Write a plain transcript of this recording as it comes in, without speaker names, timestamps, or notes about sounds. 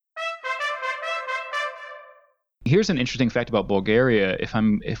here's an interesting fact about Bulgaria.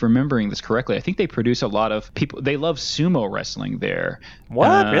 If remembering this correctly, I think they produce a lot of people. They love sumo wrestling there.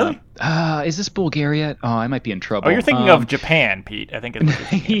 What? Really? Is this Bulgaria? Oh, I might be in trouble. Oh, you're thinking of Japan, Pete. I think it's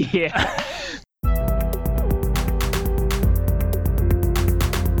yeah.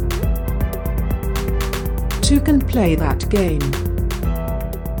 Two can play that game.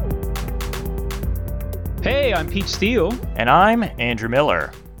 Hey, I'm Pete Steele. And I'm Andrew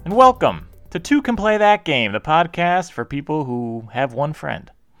Miller. And welcome to Two Can Play That Game, the podcast for people who have one friend.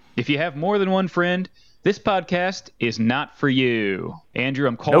 If you have more than one friend, this podcast is not for you. Andrew,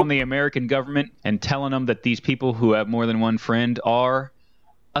 I'm calling the American government and telling them that these people who have more than one friend are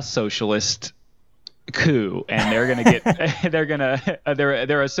a socialist coup, and they're gonna get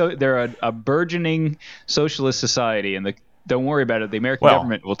they're a burgeoning socialist society, and don't worry about it. The American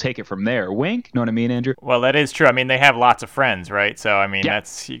government will take it from there. Wink. Know what I mean, Andrew? Well, that is true. I mean, they have lots of friends, right? So, I mean,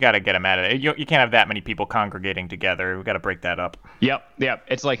 you got to get them at it. You can't have that many people congregating together. We've got to break that up. Yep.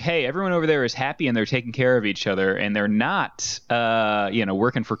 It's like, hey, everyone over there is happy and they're taking care of each other, and they're not,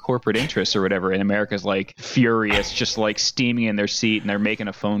 working for corporate interests or whatever. And America's like furious, just like steaming in their seat, and they're making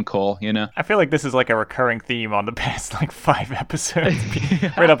a phone call. I feel like this is like a recurring theme on the past 5 episodes.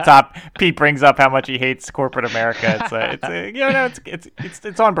 Right up top, Pete brings up how much he hates corporate America.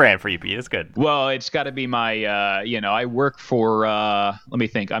 It's on brand for you, Pete. It's good. Well, it's got to be my, I work for, let me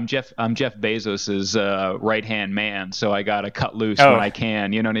think. I'm Jeff Bezos's right hand man, so I gotta cut loose when I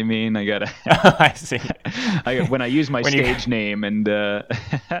can. You know what I mean? I gotta. I see. When I use my stage name, and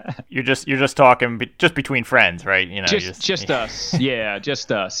you're just talking between friends, right? Just us. Yeah,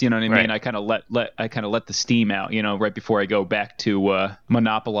 just us. You know what I mean? Right. I kind of let the steam out. Right before I go back to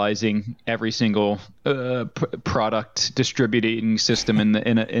monopolizing every single product distributing system in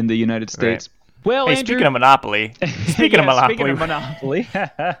the United States. Right. Well, hey, Andrew, speaking of Monopoly,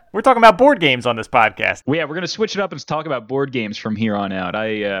 we're talking about board games on this podcast. Well, yeah, we're going to switch it up and talk about board games from here on out.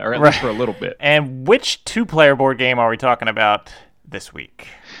 Or at least for a little bit. And which 2-player board game are we talking about this week?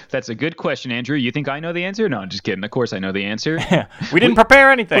 That's a good question, Andrew. You think I know the answer? No, I'm just kidding. Of course I know the answer. we didn't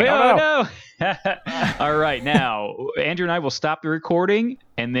prepare anything. No. All right, now, Andrew and I will stop the recording,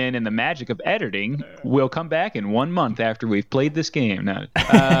 and then in the magic of editing, we'll come back in 1 month after we've played this game. Now,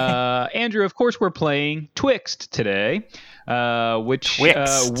 Andrew, of course, we're playing Twixt today, which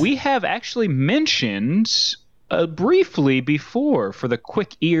we have actually mentioned briefly before for the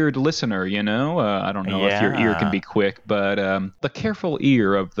quick-eared listener. I don't know if your ear can be quick, but the careful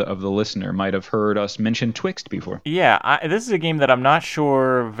ear of the listener might have heard us mention Twixt before. Yeah, this is a game that I'm not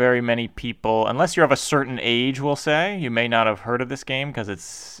sure very many people, unless you're of a certain age, will say, you may not have heard of this game because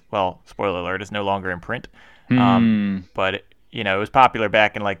it's, well, spoiler alert, it's no longer in print. But it was popular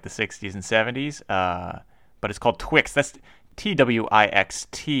back in the 60s and 70s. But it's called Twixt. That's Twixt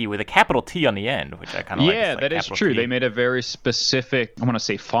with a capital T on the end, which I kind of like. Yeah, that is true. They made a very specific, I want to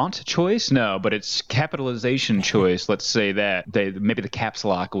say font choice? No, but it's capitalization choice. Let's say that. Maybe the caps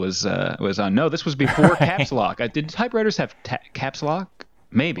lock was on. No, this was before caps lock. Did typewriters have caps lock?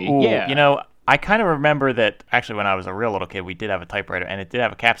 Maybe. Ooh, yeah. I kind of remember that actually when I was a real little kid, we did have a typewriter, and it did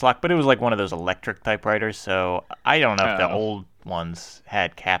have a caps lock, but it was like one of those electric typewriters, so I don't know if the old ones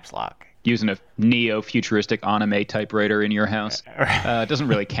had caps lock. Using a neo-futuristic anime typewriter in your house doesn't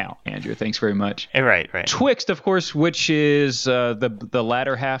really count, Andrew. Thanks very much. Right. Twixt, of course, which is the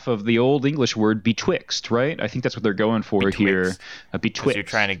latter half of the old English word betwixt, right? I think that's what they're going for here. Betwixt. You're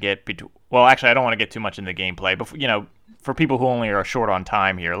trying to get well, actually, I don't want to get too much into the gameplay, but for people who only are short on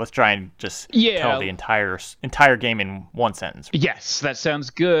time here, let's try and just tell the entire game in one sentence. Yes, that sounds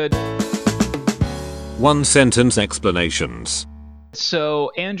good. 1-sentence explanations.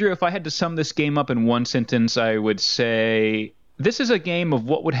 So, Andrew, if I had to sum this game up in one sentence, I would say this is a game of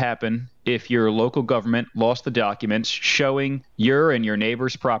what would happen if your local government lost the documents showing your and your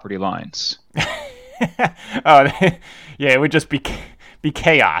neighbor's property lines. It would just be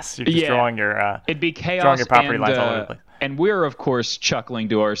chaos. You're just drawing your it'd be chaos, drawing your property lines all over the place. And we're, of course, chuckling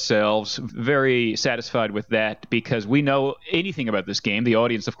to ourselves, very satisfied with that, because we know anything about this game. The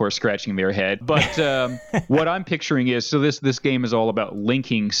audience, of course, scratching their head. But what I'm picturing is, so this game is all about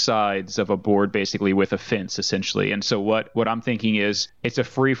linking sides of a board, basically, with a fence, essentially. And so what I'm thinking is it's a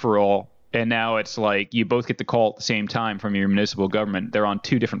free-for-all. And now it's like you both get the call at the same time from your municipal government. They're on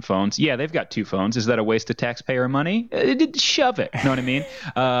 2 different phones. Yeah, they've got 2 phones. Is that a waste of taxpayer money? Shove it. You know what I mean?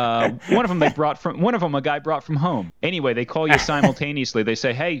 One of them a guy brought from home. Anyway, they call you simultaneously. They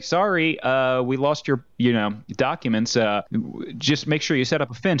say, "Hey, sorry, we lost your documents. Just make sure you set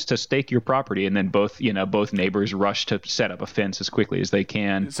up a fence to stake your property." And then both neighbors rush to set up a fence as quickly as they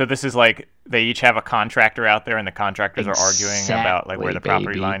can. So this is like they each have a contractor out there, and the contractors are arguing about where the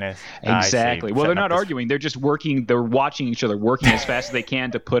property line is. Exactly. Well, they're not arguing. They're just working. They're watching each other working as fast as they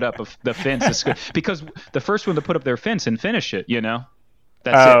can to put up the fence. Because the first one to put up their fence and finish it,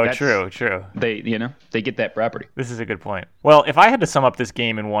 That's true. They get that property. This is a good point. Well, if I had to sum up this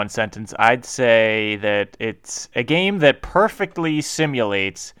game in one sentence, I'd say that it's a game that perfectly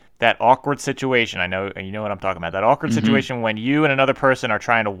simulates that awkward situation. I know you know what I'm talking about. That awkward situation when you and another person are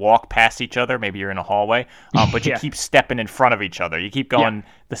trying to walk past each other. Maybe you're in a hallway, but you keep stepping in front of each other. You keep going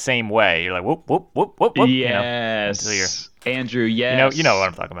the same way. You're like whoop whoop whoop whoop whoop. Yes. Andrew, yes. You know what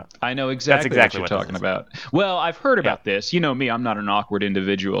I'm talking about. I know exactly what you're talking about. Well, I've heard about this. You know me, I'm not an awkward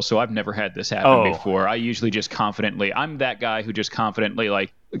individual, so I've never had this happen before. I usually just I'm that guy who just confidently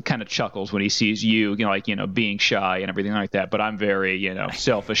kind of chuckles when he sees you, being shy and everything like that. But I'm very,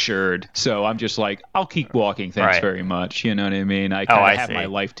 self-assured. So I'm just like, I'll keep walking. Thanks very much. You know what I mean? I kind of have my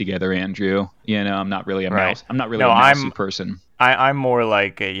life together, Andrew. I'm not really a mouse. I'm not really a mousy person. I'm more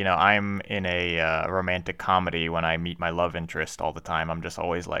like, I'm in a romantic comedy when I meet my love interest all the time. I'm just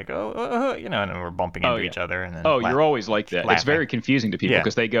always like, and we're bumping into each other. And then you're always like that. Laughing. It's very confusing to people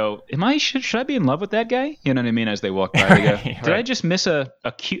because they go, should I be in love with that guy? You know what I mean? As they walk by, they go, did I just miss a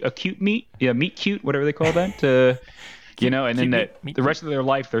cute meet? Yeah, meet cute, whatever they call that. And then the rest of their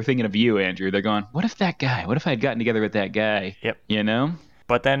life, they're thinking of you, Andrew. They're going, what if I had gotten together with that guy? Yep.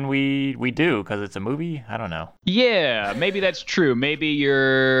 But then we do because it's a movie. I don't know. Yeah, maybe that's true. Maybe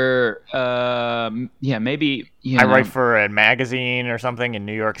you're, maybe I write for a magazine or something in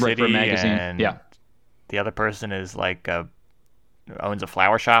New York City. Write for a magazine. And the other person is owns a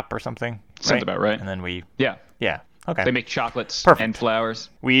flower shop or something. Sounds about right. And then we. Yeah. Okay. They make chocolates and flowers.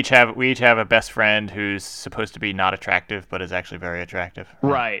 We each have a best friend who's supposed to be not attractive, but is actually very attractive.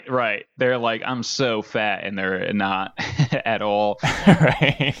 Right. They're like, I'm so fat, and they're not at all.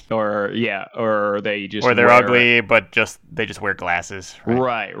 Right. Or they just. Or they're ugly, but they just wear glasses.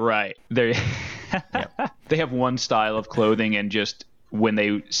 Right. They they have one style of clothing, and just when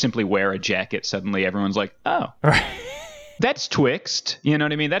they simply wear a jacket, suddenly everyone's like, oh. Right. That's Twixt. You know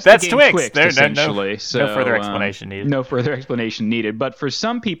what I mean? That's the game Twixt, essentially. No further explanation needed. No further explanation needed. But for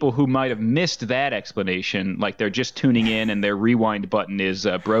some people who might have missed that explanation, like they're just tuning in and their rewind button is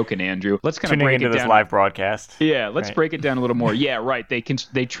broken, Andrew, let's kind of break it down. Tuning into this live broadcast. Yeah, let's break it down a little more. Yeah, right. They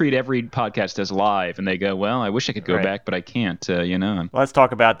treat every podcast as live, and they go, well, I wish I could go back, but I can't, Let's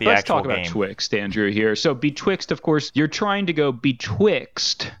talk about the actual game. Let's talk about Twixt, Andrew, here. So Betwixt, of course, you're trying to go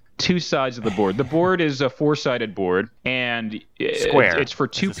betwixt two sides of the board. The board is a four-sided board, and it's for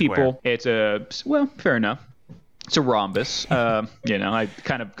two people. It's fair enough. It's a rhombus. I'm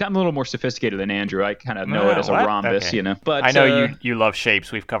a little more sophisticated than Andrew. I kind of know it as a rhombus, okay. But I know you love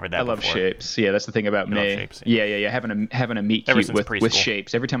shapes. We've covered that. I love shapes. Yeah, that's the thing about me. Love shapes, yeah. Having a meet cute with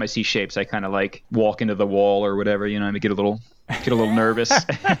shapes. Every time I see shapes, I kind of walk into the wall or whatever. I get a little nervous.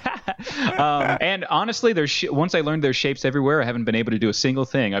 And honestly, once I learned there's shapes everywhere, I haven't been able to do a single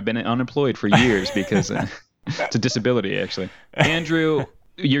thing. I've been unemployed for years because it's a disability, actually. Andrew,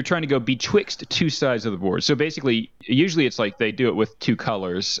 you're trying to go betwixt two sides of the board. So basically, usually it's like they do it with two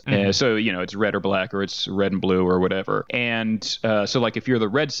colors. So, it's red or black, or it's red and blue or whatever. And so if you're the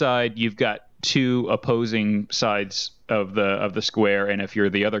red side, you've got two opposing sides of the square, and if you're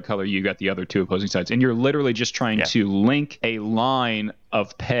the other color, you got the other two opposing sides, and you're literally just trying to link a line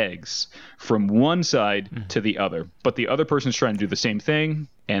of pegs from one side to the other, but the other person's trying to do the same thing,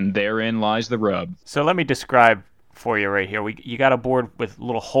 and therein lies the rub. So let me describe for you right here. You got a board with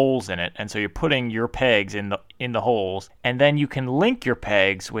little holes in it, and so you're putting your pegs in the holes, and then you can link your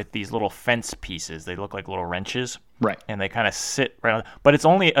pegs with these little fence pieces. They look like little wrenches. Right. And they kind of sit right on, but it's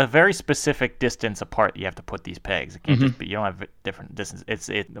only a very specific distance apart you have to put these pegs. It can't just be, you don't have different distance. It's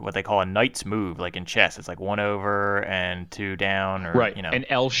what they call a knight's move, like in chess. It's like one over and two down, or right. An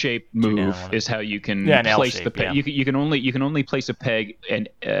L-shaped move is how you can place the peg. Yeah. You can only place a peg and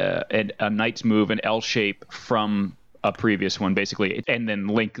a knight's move, an L shape from a previous one, basically, and then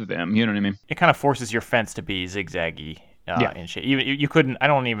link them. You know what I mean? It kind of forces your fence to be zigzaggy in shape. You couldn't. I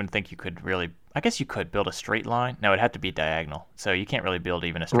don't even think you could really. I guess you could build a straight line. No, it'd have to be diagonal. So you can't really build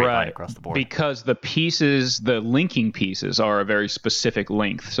even a straight line across the board. Because the linking pieces are a very specific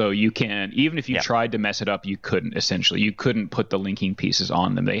length. So you can, even if you tried to mess it up, you couldn't, essentially. You couldn't put the linking pieces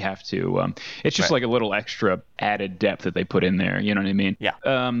on them. They have to, it's just like a little extra added depth that they put in there. You know what I mean?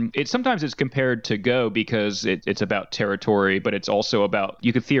 Yeah. Sometimes it's compared to Go because it's about territory, but it's also about,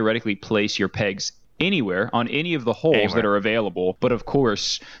 you could theoretically place your pegs anywhere on any of the holes that are available. But of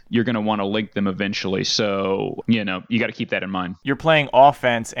course, you're going to want to link them eventually. So, you got to keep that in mind. You're playing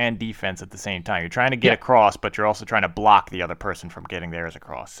offense and defense at the same time. You're trying to get across, but you're also trying to block the other person from getting theirs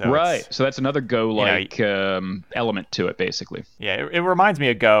across. So right. So that's another Go-like element to it, basically. Yeah, it reminds me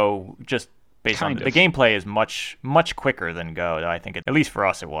of Go, just based on the gameplay is much quicker than Go. I think at least for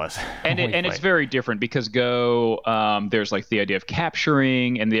us it was. And it's very different because Go, there's like the idea of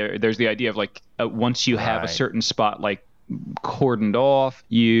capturing, and there's the idea of like once you have a certain spot like cordoned off,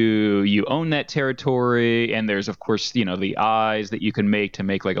 you own that territory, and there's of course the eyes that you can make to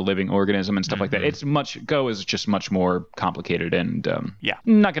make like a living organism and stuff like that. It's Go is just much more complicated, and I'm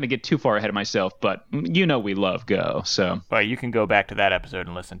not going to get too far ahead of myself, but we love Go. So but you can go back to that episode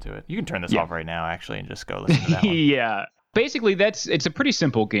and listen to it. You can turn this off right now actually and just go listen to that one. Yeah. Basically, it's a pretty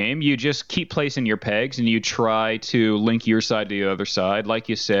simple game. You just keep placing your pegs and you try to link your side to the other side, like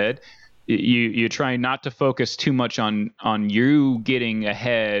you said. You try not to focus too much on you getting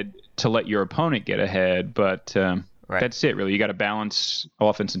ahead to let your opponent get ahead, but that's it really. You got to balance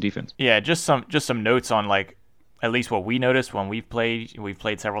offense and defense. Yeah, just some notes on like at least what we noticed when we've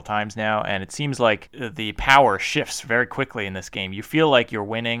played several times now, and it seems like the power shifts very quickly in this game. You feel like you're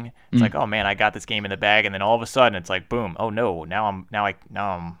winning. It's like, oh man, I got this game in the bag, and then all of a sudden it's like, boom, oh no, now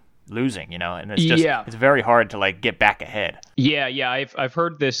I'm losing, and it's just it's very hard to like get back ahead. I've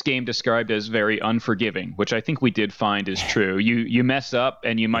heard this game described as very unforgiving, which I think we did find is true. You mess up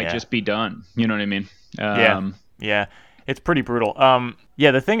and you might just be done. You know what I mean? Yeah, it's pretty brutal.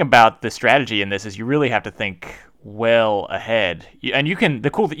 The thing about the strategy in this is you really have to think well ahead, and you can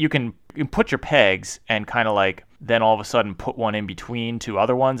put your pegs and kind of like then all of a sudden put one in between two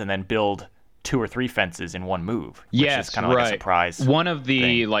other ones and then build 2 or 3 fences in one move, which is kind of like a surprise. One of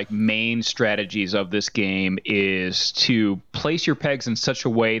the main strategies of this game is to place your pegs in such a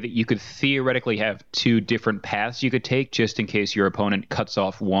way that you could theoretically have 2 different paths you could take, just in case your opponent cuts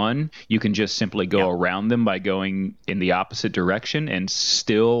off one. You can just simply go around them by going in the opposite direction and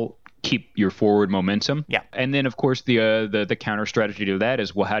still keep your forward momentum. Yeah. And then of course the counter strategy to that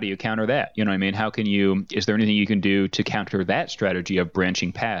is, well, how do you counter that? You know what I mean? Is there anything you can do to counter that strategy of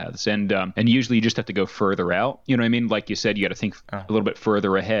branching paths? And usually you just have to go further out. You know what I mean? Like you said, you got to think a little bit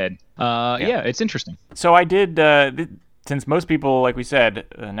further ahead. It's interesting. So I did since most people, like we said,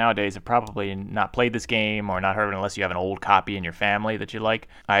 nowadays have probably not played this game or not heard of it unless you have an old copy in your family that you like.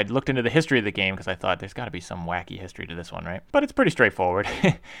 I had looked into the history of the game because I thought there's got to be some wacky history to this one, right? But it's pretty straightforward.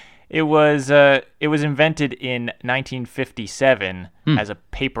 It was invented in 1957 as a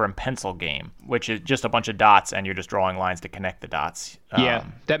paper and pencil game, which is just a bunch of dots and you're just drawing lines to connect the dots.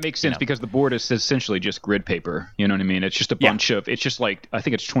 That makes sense because the board is essentially just grid paper. You know what I mean? It's just a bunch of, it's just like, I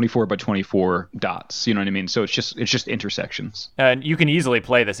think it's 24 by 24 dots. You know what I mean? So it's just intersections. And you can easily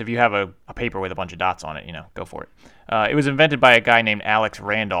play this if you have a paper with a bunch of dots on it. Go for it. It was invented by a guy named Alex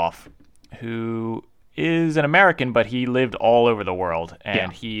Randolph, who is an American, but he lived all over the world,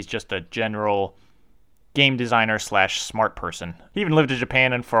 and he's just a general game designer / smart person. He even lived in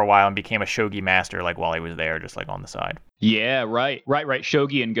Japan for a while and became a shogi master while he was there, just on the side. Yeah, right.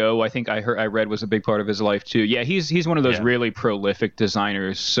 Shogi and Go, I think I read, was a big part of his life too. Yeah, he's one of those really prolific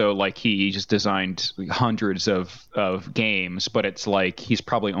designers. So he just designed hundreds of games, but it's like he's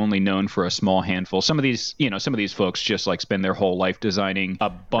probably only known for a small handful. Some of these folks just spend their whole life designing a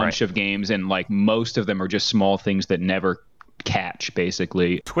bunch of games, and most of them are just small things that never catch,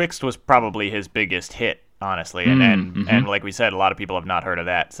 basically. Twixt was probably his biggest hit, honestly, and like we said, a lot of people have not heard of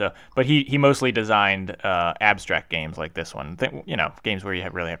that. So, but he mostly designed abstract games like this one. Games where you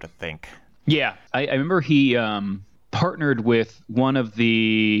really have to think. Yeah, I remember he partnered with one of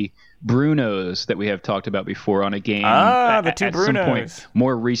the Brunos that we have talked about before on a game. The two Brunos. Some point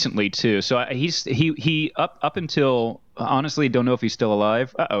more recently too. So he up until, honestly, don't know if he's still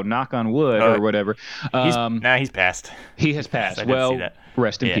alive. Knock on wood or whatever. He's passed. He has passed. I didn't see that.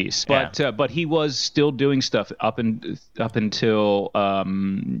 Rest in peace. But he was still doing stuff up until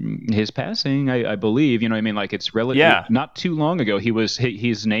his passing, I believe. You know what I mean? It's relatively not too long ago.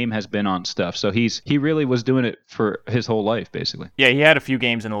 His name has been on stuff. So he really was doing it for his whole life, basically. Yeah, he had a few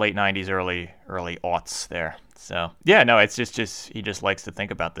games in the late 90s, early aughts there. So it's just he just likes to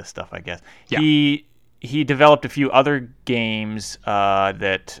think about this stuff, I guess. Yeah. He developed a few other games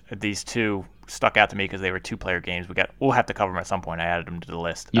that these two stuck out to me because they were 2-player games. We'll have to cover them at some point. I added them to the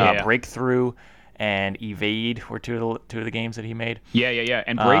list. Breakthrough and Evade were two of the games that he made. Yeah.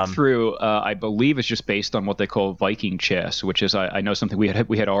 And Breakthrough, I believe, is just based on what they call Viking chess, which is I know something we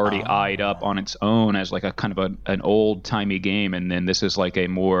had already eyed up on its own as like a kind of an old timey game, and then this is like a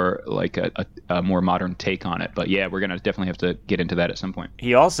more modern take on it. But yeah, we're gonna definitely have to get into that at some point.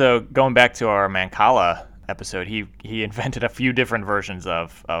 He also, going back to our Mancala episode, he invented a few different versions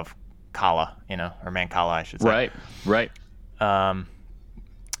of Kala, or Mancala, I should say. Right.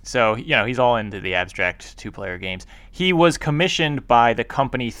 So, he's all into the abstract two-player games. He was commissioned by the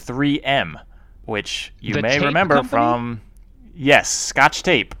company 3M, which you may remember company? From, yes, Scotch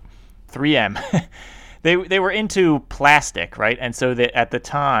Tape, 3M. They were into plastic, right? And so at the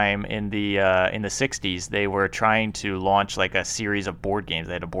time, in the 60s, they were trying to launch like a series of board games.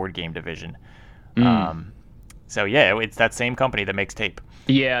 They had a board game division. So yeah, it's that same company that makes tape.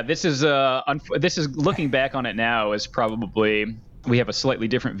 Yeah, this is looking back on it now is probably, we have a slightly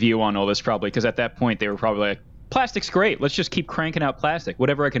different view on all this probably, because at that point they were probably like, plastic's great, let's just keep cranking out plastic,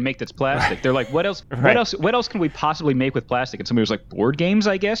 whatever I can make that's plastic. Right. They're like, what else can we possibly make with plastic? And somebody was like, board games,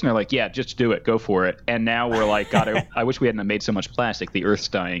 I guess. And they're like, yeah, just do it, go for it. And now we're like, God, I wish we hadn't made so much plastic, the earth's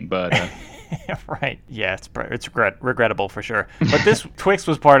dying. But right, yeah, it's regrettable for sure. But this Twixt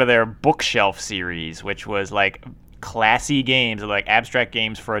was part of their bookshelf series, which was like classy games, like abstract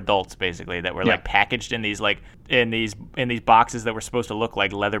games for adults, basically, that were like packaged in these in these boxes that were supposed to look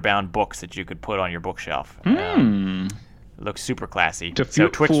like leather-bound books that you could put on your bookshelf. It looks super classy. To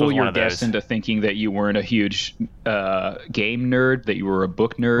fool your guests into thinking that you weren't a huge game nerd, that you were a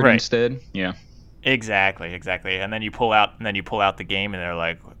book nerd instead. Yeah, exactly. And then you pull out the game, and they're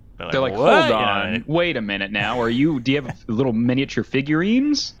like, hold on, wait a minute now. Do you have little miniature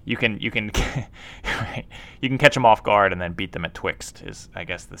figurines? You can right. You can catch them off guard and then beat them at Twixt is, I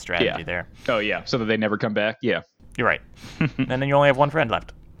guess, the strategy there. Oh yeah, so that they never come back. Yeah, you're right. And then you only have one friend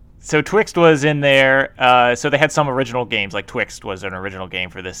left. So Twixt was in there. So they had some original games, like Twixt was an original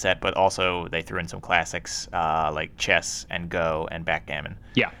game for this set, but also they threw in some classics like chess and Go and backgammon.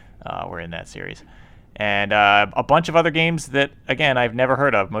 Yeah, were in that series. And a bunch of other games that, again, I've never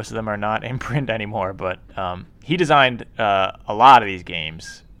heard of. Most of them are not in print anymore, but he designed a lot of these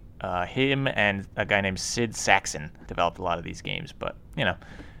games. Him and a guy named Sid Saxon developed a lot of these games, but,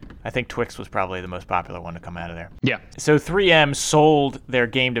 I think Twixt was probably the most popular one to come out of there. Yeah. So 3M sold their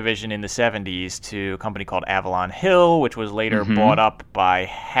game division in the 70s to a company called Avalon Hill, which was later bought up by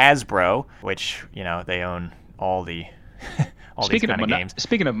Hasbro, which, they own all the... these kind of games.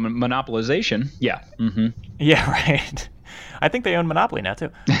 Speaking of monopolization, yeah. Mm-hmm. Yeah, right. I think they own Monopoly now,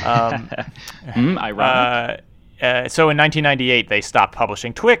 too. Ironic. So in 1998, they stopped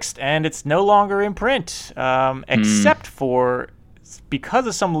publishing Twixt, and it's no longer in print, except for, because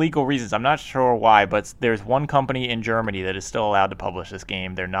of some legal reasons. I'm not sure why, but there's one company in Germany that is still allowed to publish this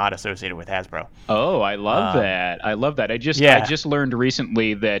game. They're not associated with Hasbro. Oh, I love that. I love that. I just learned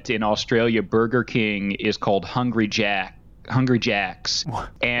recently that in Australia, Burger King is called Hungry Jacks.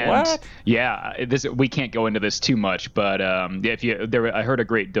 And what? Yeah, we can't go into this too much, but I heard a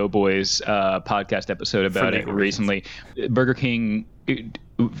great Doughboys podcast episode about it recently. Burger King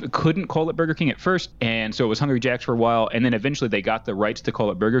couldn't call it Burger King at first, and so it was Hungry Jacks for a while, and then eventually they got the rights to call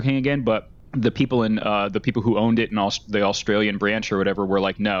it Burger King again, but the people who owned it in the Australian branch or whatever were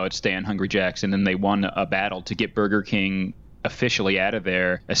like, no, it's staying Hungry Jacks, and then they won a battle to get Burger King officially out of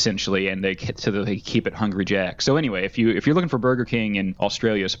there, essentially, and they keep it Hungry Jack. So anyway, if you're looking for Burger King in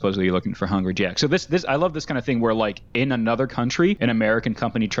Australia, supposedly you're looking for Hungry Jack. So this I love this kind of thing where, like, in another country, an American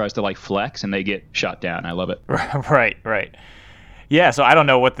company tries to like flex and they get shot down. I love it. Right. Yeah, so I don't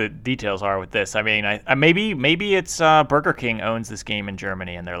know what the details are with this. I mean, maybe it's Burger King owns this game in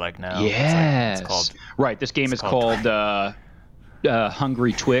Germany, and they're like, no. Yes. It's called, right. This game is called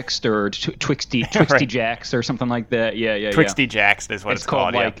Hungry Twixt or Twixty right. Jacks or something like that. Yeah. Twixty Jacks is what it's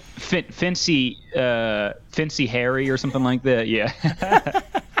called. Like Fancy Harry or something like that. Yeah.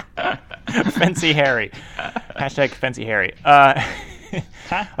 Fancy Harry. Hashtag Fancy Harry.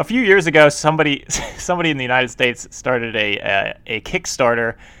 A few years ago, somebody in the United States started a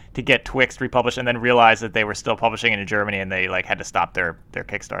Kickstarter to get Twixt republished, and then realized that they were still publishing it in Germany, and they had to stop their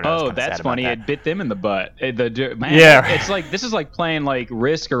Kickstarter. Oh, that's funny! It bit them in the butt. It's like this is like playing like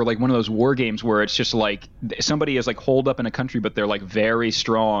Risk or like one of those war games where it's just like somebody is like holed up in a country, but they're like very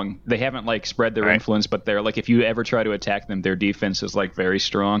strong. They haven't like spread their influence, but they're like, if you ever try to attack them, their defense is like very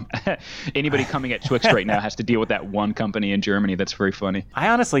strong. Anybody coming at Twixt right now has to deal with that one company in Germany. That's very funny. I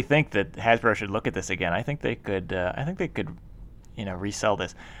honestly think that Hasbro should look at this again. I think they could resell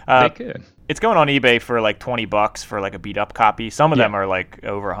this. They could. It's going on eBay for like $20 for like a beat up copy. Some of them are like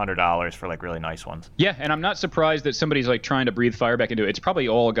over $100 for like really nice ones. Yeah, and I'm not surprised that somebody's like trying to breathe fire back into it. It's probably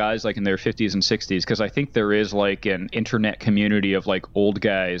all guys like in their 50s and 60s, because I think there is like an internet community of like old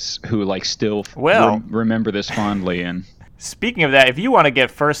guys who like still remember this fondly. And speaking of that, if you want to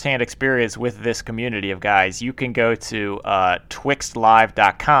get firsthand experience with this community of guys, you can go to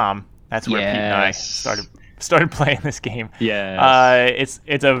twixtlive.com. That's where Pete and I started playing this game. Yeah.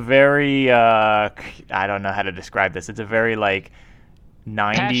 It's a very I don't know how to describe this. It's a very like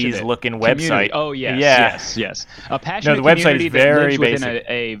 90s looking website. Oh yes, yeah. yes. A passionate the website community is very that lives basic. within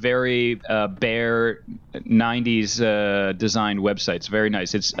a very bare 90s designed website. It's very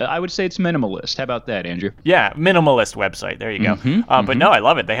nice. I would say it's minimalist. How about that, Andrew? Yeah, minimalist website. There you go. But no, I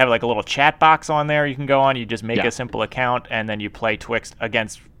love it. They have like a little chat box on there you can go on. You just make a simple account and then you play Twixt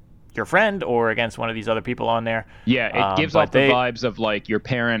against your friend or against one of these other people on there. Yeah, it gives off the vibes of like your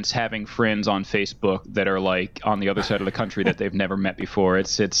parents having friends on Facebook that are like on the other side of the country that they've never met before.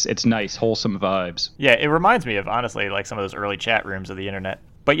 It's nice, wholesome vibes. Yeah, it reminds me of honestly like some of those early chat rooms of the internet.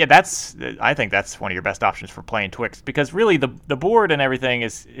 But yeah, I think that's one of your best options for playing Twixt, because really the board and everything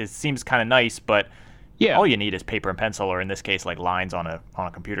seems kind of nice, but yeah, all you need is paper and pencil, or in this case, like lines on a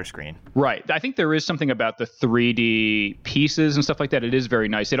computer screen. Right. I think there is something about the 3D pieces and stuff like that. It is very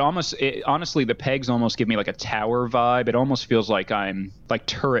nice. Honestly, the pegs almost give me like a tower vibe. It almost feels like I'm like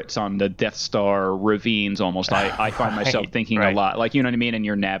turrets on the Death Star ravines almost. I find myself thinking a lot. Like, you know what I mean? And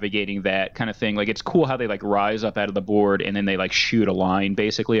you're navigating that kind of thing. Like, it's cool how they like rise up out of the board and then they like shoot a line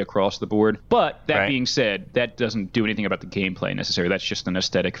basically across the board. But that being said, that doesn't do anything about the gameplay necessarily. That's just an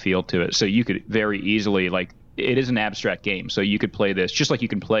aesthetic feel to it. So you could very easily, like, it is an abstract game, so you could play this just like you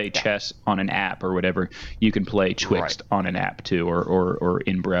can play chess on an app or whatever. You can play Twixt on an app too, or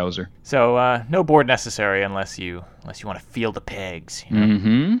in browser. So no board necessary unless you want to feel the pegs. You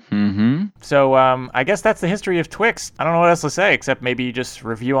know? So I guess that's the history of Twixt. I don't know what else to say except maybe just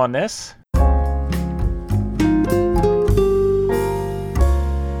review on this.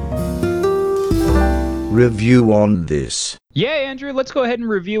 Review on this. Yeah, Andrew, let's go ahead and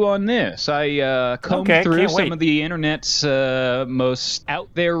review on this. I combed through some of the internet's most out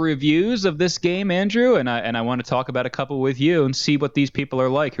there reviews of this game, Andrew, and I want to talk about a couple with you and see what these people are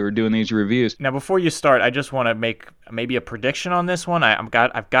like who are doing these reviews. Now, before you start, I just want to make maybe a prediction on this one. I've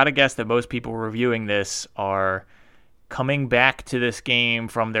got to guess that most people reviewing this are coming back to this game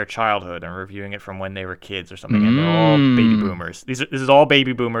from their childhood and reviewing it from when they were kids or something, and they're all baby boomers. This is all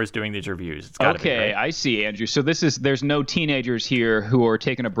baby boomers doing these reviews. It's gotta be, right? I see, Andrew. So there's no teenagers here who are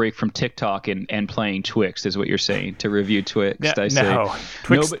taking a break from TikTok and playing Twixt, is what you're saying, to review Twixt. No,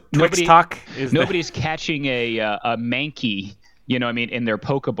 Twixt talk is nobody's catching a Mankey, you know what I mean, in their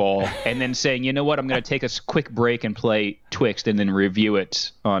Pokeball, and then saying, you know what, I'm going to take a quick break and play Twixt and then review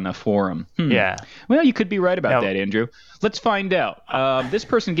it on a forum. Yeah. Well, you could be right about that, Andrew. Let's find out. This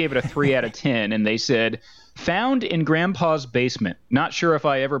person gave it a 3 out of 10, and they said, found in Grandpa's basement. Not sure if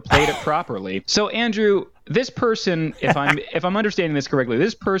I ever played it properly. So, Andrew, this person, if I'm understanding this correctly,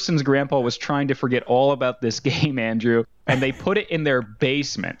 this person's grandpa was trying to forget all about this game, Andrew, and they put it in their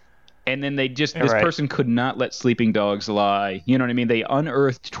basement. And then this person could not let sleeping dogs lie. You know what I mean? They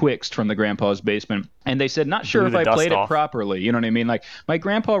unearthed Twixt from the grandpa's basement. And they said, not sure if I played it properly. You know what I mean? Like, my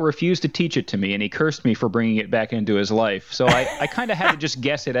grandpa refused to teach it to me, and he cursed me for bringing it back into his life. So I kind of had to just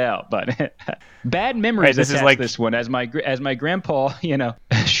guess it out. But bad memories attached this one, as my grandpa, you know,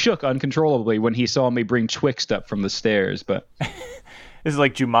 shook uncontrollably when he saw me bring Twixt up from the stairs. But this is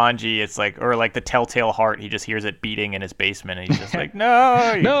like Jumanji. It's like, or like the Telltale Heart. He just hears it beating in his basement, and he's just like,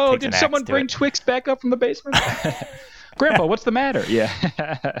 no. No, did someone bring Twixt back up from the basement? Grandpa, what's the matter?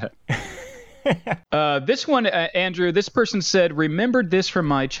 Yeah. This one, Andrew, this person said, remembered this from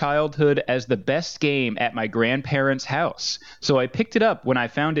my childhood as the best game at my grandparents' house. So I picked it up when I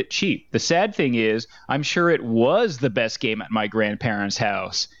found it cheap. The sad thing is, I'm sure it was the best game at my grandparents'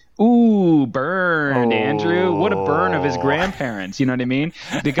 house. Ooh, burn, Andrew. What a burn of his grandparents. You know what I mean?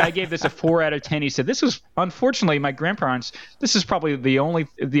 The guy gave this a 4 out of 10. He said, this was, unfortunately, my grandparents, this is probably the only,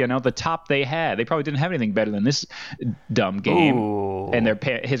 the top they had. They probably didn't have anything better than this dumb game. Ooh. And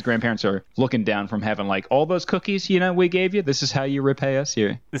his grandparents are looking down from heaven like, all those cookies, we gave you? This is how you repay us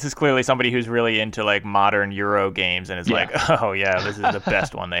here. This is clearly somebody who's really into, like, modern Euro games and is like, oh, yeah, this is the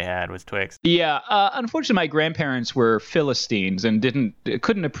best one they had was Twixt. Yeah, unfortunately, my grandparents were Philistines and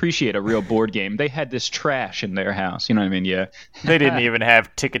couldn't appreciate a real board game. They had this trash in their house. You know what I mean? Yeah. They didn't even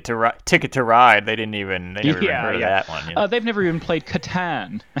have Ticket to Ride. They never even heard of that one. You know? They've never even played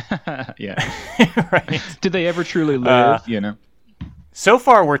Catan. Yeah. Right. Did they ever truly live? So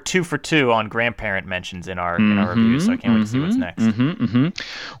far, we're 2 for 2 on grandparent mentions in our reviews, so I can't wait to see what's next.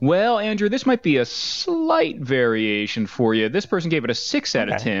 Well, Andrew, this might be a slight variation for you. This person gave it a 6 out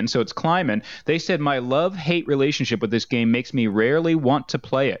of 10, so it's climbing. They said, my love-hate relationship with this game makes me rarely want to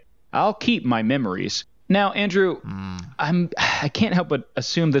play it. I'll keep my memories. Now, Andrew, I can't help but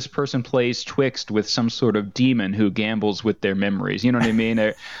assume this person plays Twixt with some sort of demon who gambles with their memories. You know what I mean?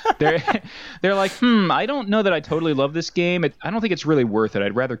 They're like, I don't know that I totally love this game. I don't think it's really worth it.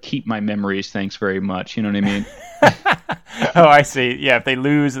 I'd rather keep my memories. Thanks very much. You know what I mean? Oh, I see. Yeah, if they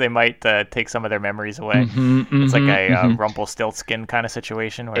lose, they might take some of their memories away. It's like a Rumpelstiltskin kind of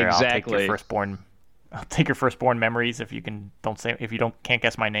situation where Exactly. I'll take your firstborn memories if you can't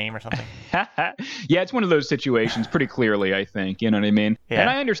guess my name or something. Yeah, it's one of those situations pretty clearly, I think. You know what I mean? Yeah. And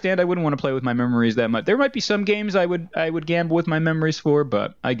I understand I wouldn't want to play with my memories that much. There might be some games I would gamble with my memories for,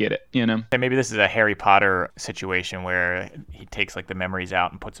 but I get it, you know? And maybe this is a Harry Potter situation where he takes like the memories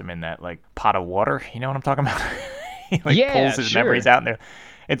out and puts them in that like pot of water. You know what I'm talking about? He pulls his memories out and they're...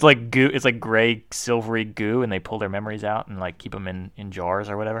 It's like goo. It's like gray, silvery goo, and they pull their memories out and like keep them in jars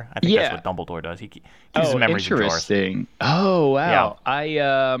or whatever. I think that's what Dumbledore does. He keeps his memories in jars. Interesting. Oh wow.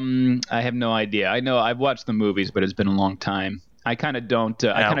 Yeah. I have no idea. I know I've watched the movies, but it's been a long time. I kind of don't.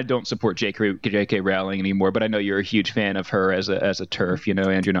 I kind of don't support J.K. Rowling anymore. But I know you're a huge fan of her as a TERF. You know,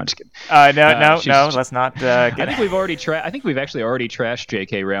 Andrew. Not just kidding. No. Let's not. I think we've already I think we've actually already trashed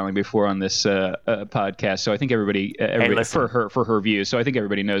J.K. Rowling before on this podcast. So I think everybody for her views. So I think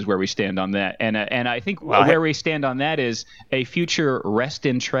everybody knows where we stand on that. And I think where we stand on that is a future rest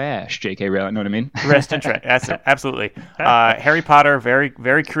in trash. J.K. Rowling. Know what I mean? Rest in trash. That's absolutely. Harry Potter, very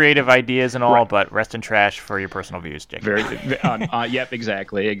very creative ideas and all, right. But rest in trash for your personal views, J.K. Yep,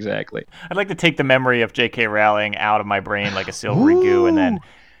 exactly. I'd like to take the memory of J.K. Rowling out of my brain like a silvery goo, and then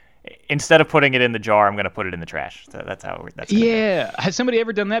instead of putting it in the jar, I'm going to put it in the trash. So that's how. Yeah. Has somebody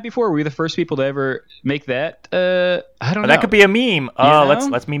ever done that before? Were we the first people to ever make that? I don't know. That could be a meme.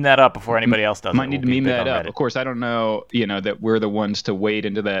 Let's meme that up before anybody else does. Might need to meme that up. Of course, I don't know. You know that we're the ones to wade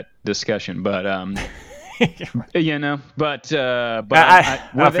into that discussion, but you know, but I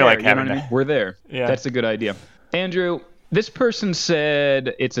don't feel like having that. We're there. Yeah. That's a good idea, Andrew. This person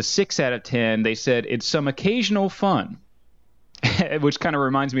said it's a 6 out of 10. They said it's some occasional fun, which kind of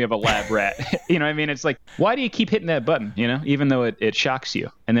reminds me of a lab rat. You know what I mean? It's like, why do you keep hitting that button, you know, even though it shocks you?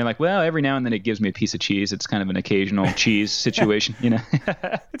 And they're like, well, every now and then it gives me a piece of cheese. It's kind of an occasional cheese situation, you know?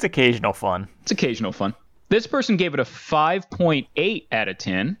 It's occasional fun. This person gave it a 5.8 out of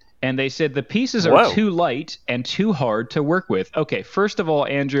 10. And they said the pieces are too light and too hard to work with. Okay, first of all,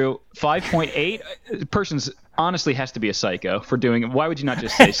 Andrew, 5.8 person's honestly has to be a psycho for doing it. Why would you not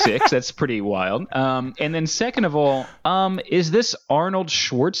just say 6? That's pretty wild. And then second of all, is this Arnold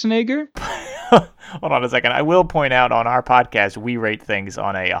Schwarzenegger? Hold on a second. I will point out on our podcast, we rate things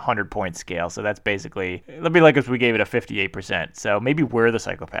on a 100-point scale. So that's basically, it'll be like if we gave it a 58%. So maybe we're the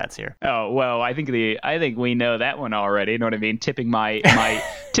psychopaths here. Oh, well, I think we know that one already. You know what I mean? Tipping my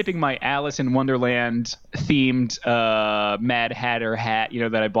Alice in Wonderland themed Mad Hatter hat, you know,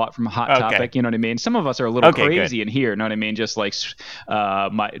 that I bought from Hot Topic. You know what I mean? Some of us are a little crazy in here. You know what I mean? Just like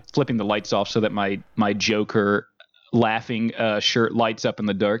flipping the lights off so that my Joker laughing shirt lights up in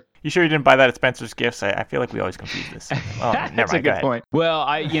the dark. You sure you didn't buy that at Spencer's Gifts? I feel like we always confuse this. Oh, That's a good point. Well,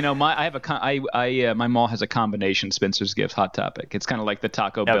 my mall has a combination Spencer's Gifts Hot Topic. It's kind of like the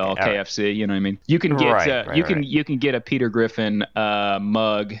Taco Bell, KFC. Right. You know what I mean? You can get you can get a Peter Griffin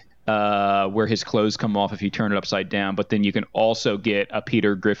mug. Where his clothes come off if you turn it upside down, but then you can also get a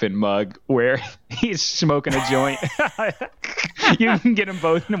Peter Griffin mug where he's smoking a joint. You can get them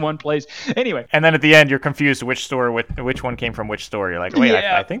both in one place. Anyway, and then at the end, you're confused which one came from which store. You're like, wait,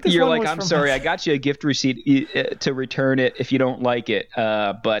 I think this. You're one like, was I'm from sorry, this. I got you a gift receipt to return it if you don't like it,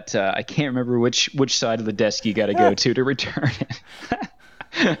 but I can't remember which side of the desk you got to go to return it.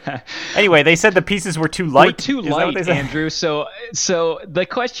 Anyway, they said the pieces were too light. Too light, Andrew. So the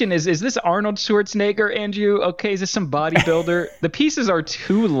question is this Arnold Schwarzenegger, Andrew? Okay, is this some bodybuilder? The pieces are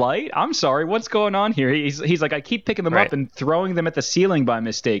too light? I'm sorry, what's going on here? He's like, I keep picking them up and throwing them at the ceiling by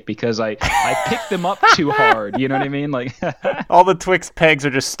mistake because I picked them up too hard. You know what I mean? Like all the Twix pegs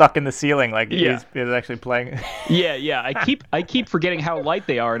are just stuck in the ceiling. Like he's actually playing. Yeah. I keep forgetting how light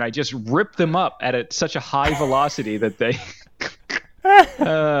they are, and I just rip them up at such a high velocity that they.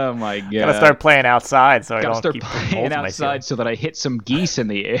 Oh my god! Gotta start playing outside so I don't keep playing outside so that I hit some geese in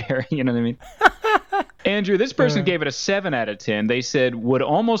the air. You know what I mean? Andrew, this person gave it a 7 out of 10. They said, would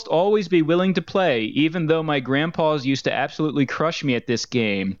almost always be willing to play, even though my grandpas used to absolutely crush me at this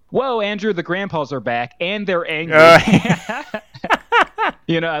game. Whoa, Andrew, the grandpas are back, and they're angry.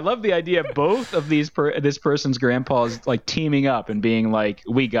 I love the idea of both of this person's grandpas like teaming up and being like,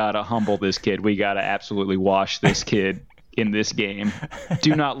 we gotta humble this kid. We gotta absolutely wash this kid in this game.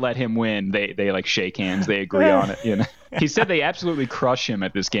 Do not let him win. They like shake hands. They agree on it. He said they absolutely crush him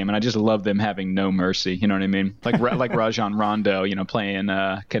at this game, and I just love them having no mercy. You know what I mean? Like Rajon Rondo, playing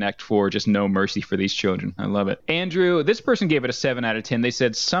Connect 4, just no mercy for these children. I love it. Andrew, this person gave it a 7 out of 10. They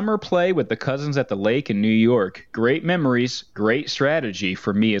said summer play with the cousins at the lake in New York. Great memories, great strategy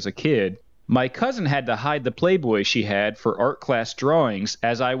for me as a kid. My cousin had to hide the Playboy she had for art class drawings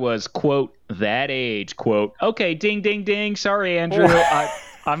as I was, quote, that age, quote. Okay, ding, ding, ding. Sorry, Andrew.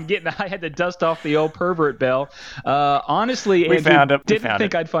 I had to dust off the old pervert bell. Honestly, Andrew, didn't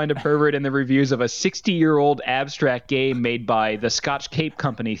think I'd find a pervert in the reviews of a 60-year-old abstract game made by the Scotch Cape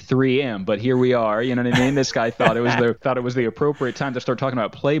Company 3M, but here we are. You know what I mean? This guy thought it was the appropriate time to start talking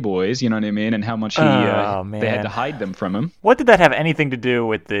about Playboys. You know what I mean? And how much they had to hide them from him. What did that have anything to do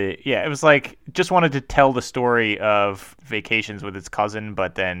with the? Yeah, it was like just wanted to tell the story of vacations with his cousin,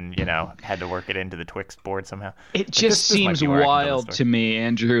 but then had to work it into the Twixt board somehow. It just seems wild to me,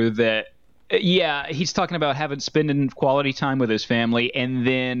 Andrew, that he's talking about spending quality time with his family, and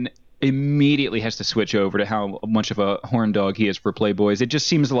then immediately has to switch over to how much of a horn dog he is for Playboys. It just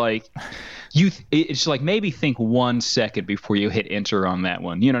seems like it's like maybe think 1 second before you hit enter on that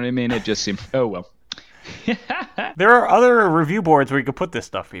one. You know what I mean? It just seems well. There are other review boards where you could put this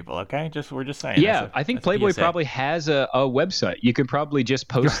stuff, people. Okay, we're just saying. Yeah, I think Playboy probably has a website. You could probably just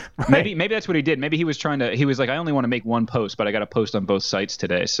post. Right. Maybe that's what he did. Maybe he was he was like, I only want to make one post, but I got to post on both sites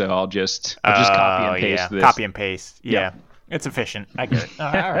today, so I'll just copy and paste this. Copy and paste. Yeah. It's efficient. I get it.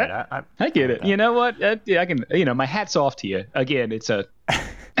 All right. I get it. You know what? I can. My hat's off to you. Again, it's a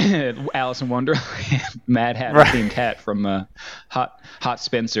Alice in Wonderland Mad Hatter themed hat from Hot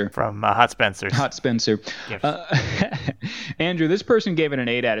Spencer. From Hot Spencer's. Hot Spencer. Andrew, this person gave it an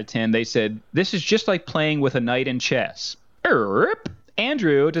 8 out of 10. They said, this is just like playing with a knight in chess.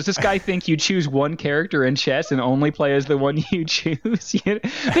 Andrew, does this guy think you choose one character in chess and only play as the one you choose?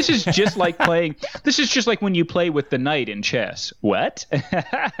 This is just like when you play with the knight in chess. What?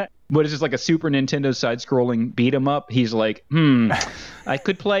 What is this, like a Super Nintendo side-scrolling beat-em-up? He's like, I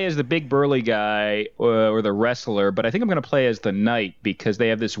could play as the big burly guy or the wrestler, but I think I'm going to play as the knight because they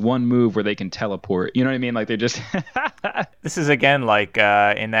have this one move where they can teleport. You know what I mean? Like they're just... This is, again, like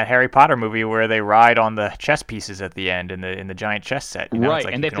in that Harry Potter movie where they ride on the chess pieces at the end in the giant chess set. Right,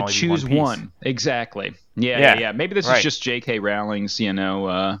 like and they have to choose one. Exactly. Yeah. Maybe this is just J.K. Rowling's,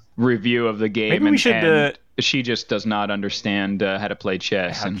 review of the game. Maybe we should... and she just does not understand how to play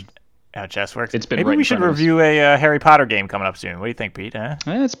chess. How chess works. It's been Maybe we should review a Harry Potter game coming up soon. What do you think, Pete?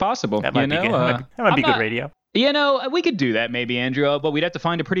 It's possible. That might be good. That might be good radio. We could do that maybe, Andrew, but we'd have to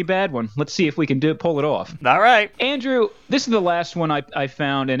find a pretty bad one. Let's see if we can pull it off. All right. Andrew, this is the last one I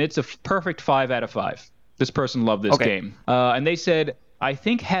found, and it's a perfect 5 out of 5. This person loved this game. And they said, I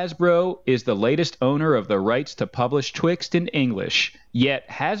think Hasbro is the latest owner of the rights to publish Twixt in English, yet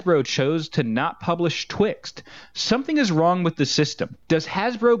Hasbro chose to not publish Twixt. Something is wrong with the system. Does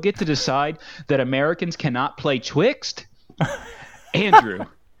Hasbro get to decide that Americans cannot play Twixt? Andrew,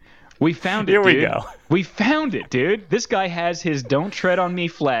 we found it, dude. Here we go. We found it, dude. This guy has his Don't Tread on Me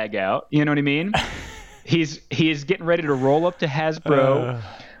flag out. You know what I mean? He is getting ready to roll up to Hasbro.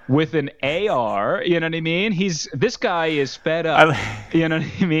 With an AR, you know what I mean? This guy is fed up. You know what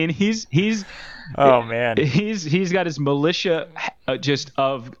I mean? He's oh man. He's got his militia just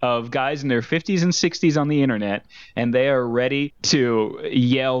of guys in their 50s and 60s on the internet, and they are ready to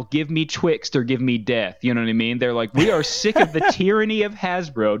yell, "Give me Twixt or give me death." You know what I mean? They're like, we are sick of the tyranny of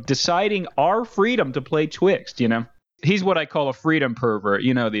Hasbro deciding our freedom to play Twixt. He's what I call a freedom pervert.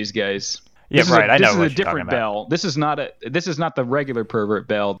 These guys. Yeah, right. I know. This is a different bell. This is not the regular pervert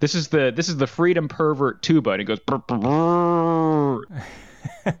bell. This is the freedom pervert tuba, and it goes.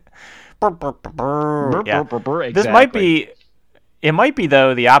 Yeah. Exactly. This might be. It might be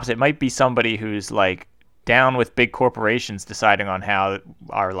though the opposite. It might be somebody who's like down with big corporations deciding on how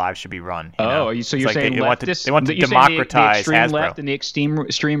our lives should be run. So you're saying they want to democratize the extreme Hasbro. left and the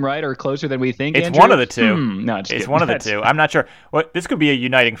extreme right are closer than we think? It's Andrew? one of the two. No, it's one of the two. I'm not sure. This could be a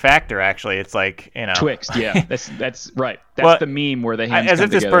uniting factor. Actually, it's like Twixt. Yeah, that's right. That's the meme where the hands as come if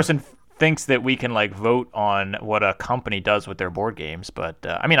this together. person thinks that we can like vote on what a company does with their board games. But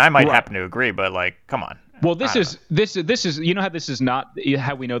I might happen to agree. But like, come on. Well, this is how this is not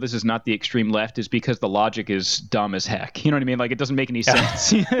how we know this is not the extreme left is because the logic is dumb as heck. You know what I mean? Like it doesn't make any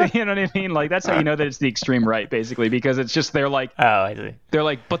sense. You know what I mean? Like that's how you know that it's the extreme right, basically, because it's just they're like, I see. They're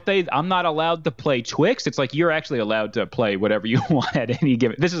like, but I'm not allowed to play Twixt. It's like you're actually allowed to play whatever you want at any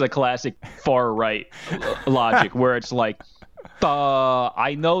given. This is a classic far right logic where it's like,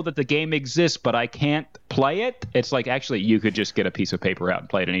 I know that the game exists, but I can't play it. It's like, actually, you could just get a piece of paper out and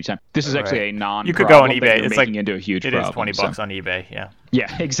play it anytime. This is actually a non-problem. You could go on that eBay. you're It's making like into a huge problem. It is $20 on eBay. Yeah.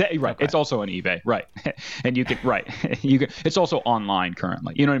 Yeah, exactly right. Okay. It's also on eBay, right? And you can It's also online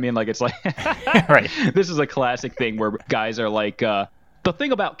currently. You know what I mean? Like it's like right. This is a classic thing where guys are like, the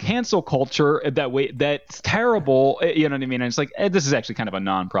thing about cancel culture that's terrible. You know what I mean? And it's like this is actually kind of a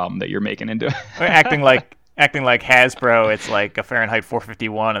non-problem that you're making into acting like Hasbro. It's like a Fahrenheit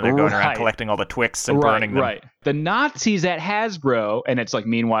 451, and they're going around collecting all the Twix and burning them. Right. The Nazis at Hasbro, and it's like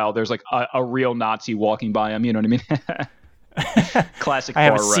meanwhile there's like a real Nazi walking by them. You know what I mean? Classic. I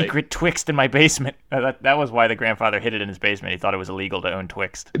have a far right. secret Twixt in my basement. That was why the grandfather hid it in his basement. He thought it was illegal to own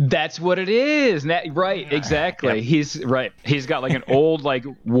Twixt. That's what it is. Right, exactly. Yep. He's right. He's got like an old like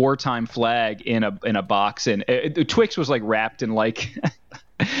wartime flag in a box, and Twix was like wrapped in like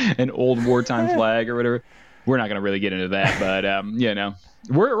an old wartime flag or whatever. We're not gonna really get into that, but you know.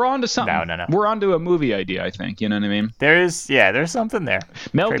 We're on to something. No. We're on to a movie idea, I think. You know what I mean? There's something there.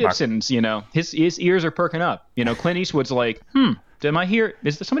 Mel Gibson's, you know, his ears are perking up. You know, Clint Eastwood's like, am I here?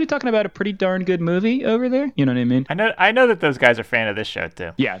 Is there somebody talking about a pretty darn good movie over there? You know what I mean? I know that those guys are a fan of this show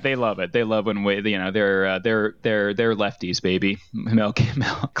too. Yeah, they love it. They love when they're lefties, baby. Mel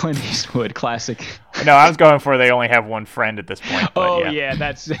Clint Eastwood, classic. No, I was going for they only have one friend at this point. But yeah,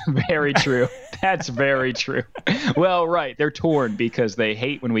 that's very true. That's very true. Well, right, they're torn because they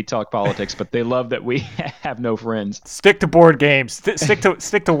hate when we talk politics, but they love that we have no friends. Stick to board games.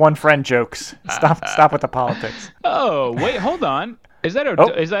 Stick to one friend jokes. Stop with the politics. Oh, wait, hold on. Is that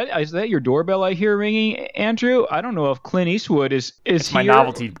is that your doorbell I hear ringing, Andrew? I don't know if Clint Eastwood is it's here. My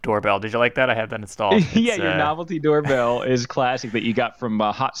novelty doorbell. Did you like that? I have that installed. Yeah, your novelty doorbell is classic that you got from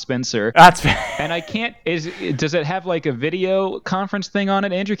Hot Spencer. That's and I can't. Does it have like a video conference thing on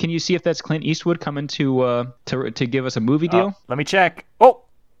it, Andrew? Can you see if that's Clint Eastwood coming to give us a movie deal? Let me check. Oh,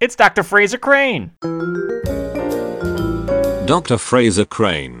 it's Dr. Fraser Crane. Dr. Fraser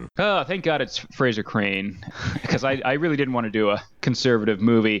Crane. Oh, thank God it's Fraser Crane, because I really didn't want to do a conservative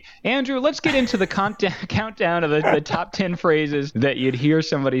movie. Andrew, let's get into the countdown of the top 10 phrases that you'd hear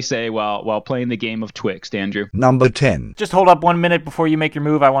somebody say while playing the game of Twixt, Andrew. Number 10. Just hold up 1 minute before you make your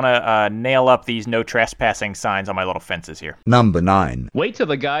move. I want to nail up these no trespassing signs on my little fences here. Number 9. Wait till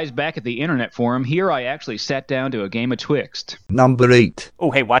the guys back at the internet forum. Here I actually sat down to a game of Twixt. Number 8.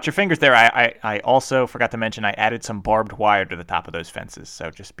 Oh, hey, watch your fingers there. I also forgot to mention I added some barbed wire to the top of those fences,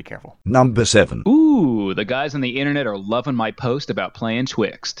 so just be careful. Number 7. Ooh, the guys on the internet are loving my post about playing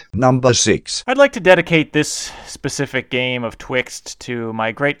Twixt. Number 6. I'd like to dedicate this specific game of Twixt to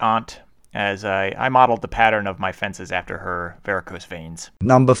my great aunt, as I modeled the pattern of my fences after her varicose veins.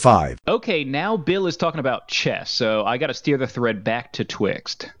 Number 5. Okay, now Bill is talking about chess, so I got to steer the thread back to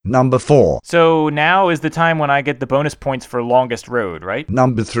Twixt. Number 4. So now is the time when I get the bonus points for longest road, right?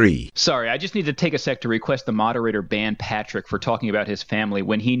 Number 3. Sorry, I just need to take a sec to request the moderator ban Patrick for talking about his family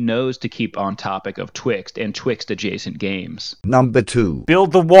when he knows to keep on topic of Twixt and Twixt-adjacent games. Number 2.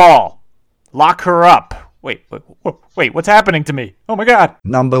 Build the wall. Lock her up. Wait, what's happening to me? Oh my God.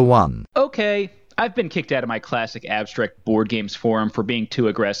 Number 1. Okay, I've been kicked out of my classic abstract board games forum for being too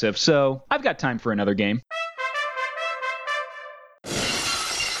aggressive, so I've got time for another game.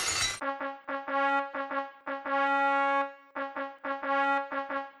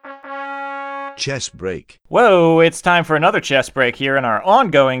 Chess break. Whoa, it's time for another chess break here in our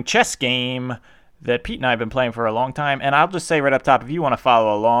ongoing chess game that Pete and I have been playing for a long time. And I'll just say right up top, if you want to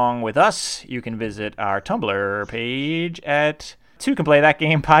follow along with us, you can visit our Tumblr page at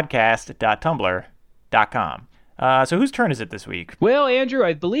twocanplaythatgamepodcast.tumblr.com. So whose turn is it this week? Well, Andrew,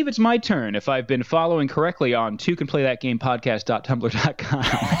 I believe it's my turn if I've been following correctly on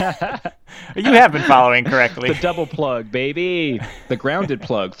twocanplaythatgamepodcast.tumblr.com. You have been following correctly. The double plug, baby. The grounded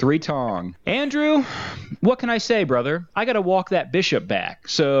plug, 3-tong. Andrew, what can I say, brother? I got to walk that bishop back.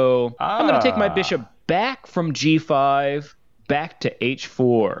 So I'm going to take my bishop back from g5 back to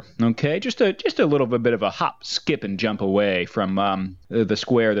h4. Okay, just a little bit of a hop, skip, and jump away from the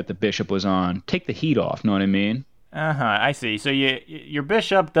square that the bishop was on. Take the heat off, know what I mean? I see. So your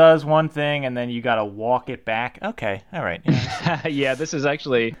bishop does one thing, and then you got to walk it back. Okay, all right. Yeah, yeah, this is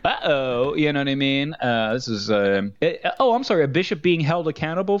actually, you know what I mean? This is, I'm sorry, a bishop being held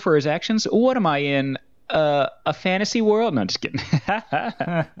accountable for his actions? What am I in? A fantasy world? No, just kidding.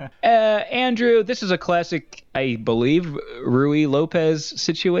 Andrew, this is a classic, I believe, Rui Lopez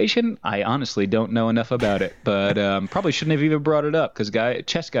situation. I honestly don't know enough about it, but probably shouldn't have even brought it up because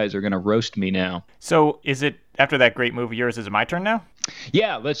chess guys are going to roast me now. So is it, after that great move of yours, is it my turn now?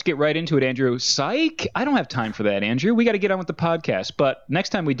 Yeah, let's get right into it, Andrew. Psych! I don't have time for that, Andrew. We got to get on with the podcast, but next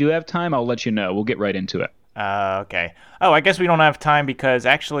time we do have time, I'll let you know. We'll get right into it. Okay. Oh, I guess we don't have time because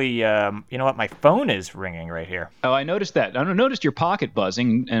actually, you know what? My phone is ringing right here. Oh, I noticed that. I noticed your pocket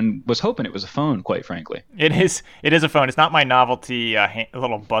buzzing and was hoping it was a phone, quite frankly. It is a phone. It's not my novelty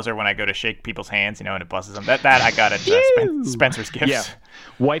little buzzer when I go to shake people's hands, and it buzzes them. That I got at Spencer's Gifts. Yeah,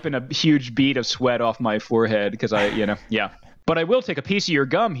 wiping a huge bead of sweat off my forehead because yeah. But I will take a piece of your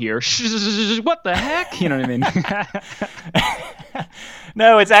gum here. What the heck? You know what I mean?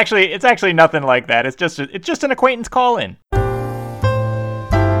 No, it's actually nothing like that. It's just an acquaintance call in.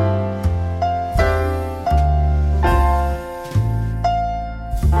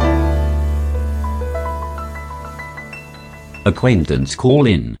 Acquaintance call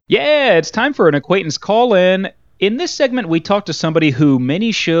in. Yeah, it's time for an acquaintance call in. In this segment, we talk to somebody who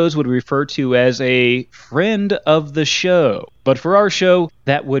many shows would refer to as a friend of the show. But for our show,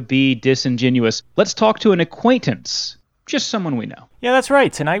 that would be disingenuous. Let's talk to an acquaintance. Just someone we know. Yeah, that's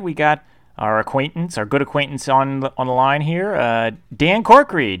right. Tonight we got our good acquaintance on the line here, Dan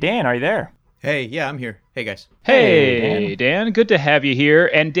Corkery. Dan, are you there? Hey, yeah, I'm here. Hey, guys. Hey, Dan. Good to have you here.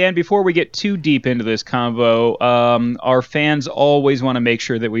 And Dan, before we get too deep into this convo, our fans always want to make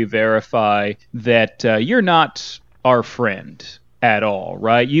sure that we verify that you're not our friend at all,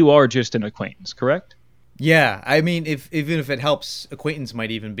 right? You are just an acquaintance, correct? Yeah, I mean, even if it helps, acquaintance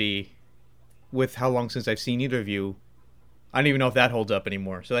might even be, with how long since I've seen either of you, I don't even know if that holds up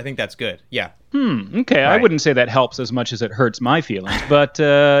anymore. So I think that's good. Yeah. Okay. Right. I wouldn't say that helps as much as it hurts my feelings, but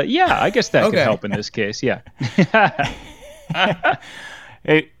yeah, I guess that could help in this case. Yeah.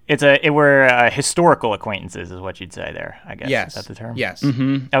 We're historical acquaintances, is what you'd say there. I guess. Yes. Is that the term? Yes.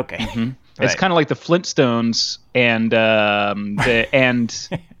 Mm-hmm. Okay. Mm-hmm. Right. It's kind of like the Flintstones and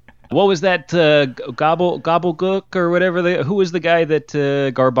what was that Gobblegook or whatever? Who was the guy that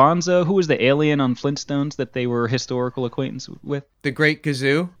Garbanzo? Who was the alien on Flintstones that they were historical acquaintance with? The Great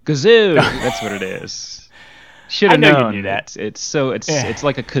Gazoo. Gazoo. That's what it is. Should have known. You knew that. It's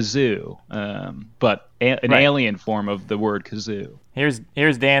like a kazoo, but an alien form of the word kazoo.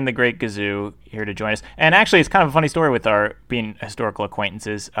 Here's Dan the Great Gazoo here to join us. And actually, it's kind of a funny story with our being historical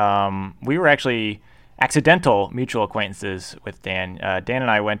acquaintances. We were actually accidental mutual acquaintances with Dan. Dan and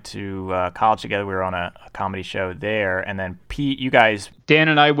I went to college together. We were on a comedy show there, and then Pete, you guys. Dan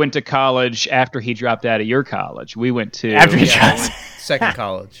and I went to college after he dropped out of your college. We went to second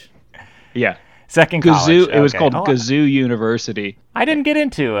college. Yeah. Second Gazoo. college. It was called Gazoo University. I didn't get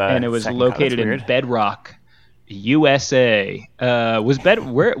into and it was located in Bedrock, USA.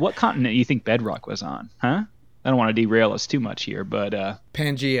 What continent do you think Bedrock was on? Huh? I don't want to derail us too much here, but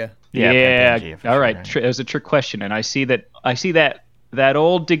Pangea. Yeah. Pangea all right. It was a trick question, and I see that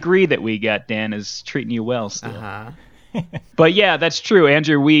old degree that we got, Dan, is treating you well still. Uh-huh. But yeah, that's true,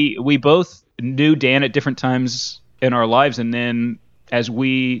 Andrew. We both knew Dan at different times in our lives, and then as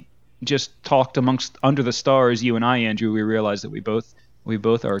we just talked amongst under the stars, you and I, Andrew, we realized that we both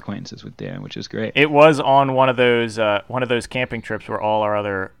are acquaintances with Dan, which is great. It was on one of those camping trips where all our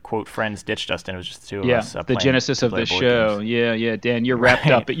other quote friends ditched us, and it was just the two of us. The genesis of the show. Games. Yeah. Dan, you're wrapped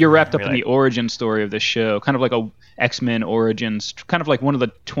up. You're wrapped up in the origin story of the show, kind of like a X-Men Origins, kind of like one of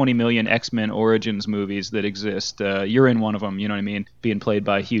the 20 million X-Men Origins movies that exist. You're in one of them. You know what I mean? Being played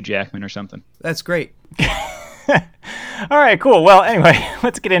by Hugh Jackman or something. That's great. All right, cool. Well, anyway,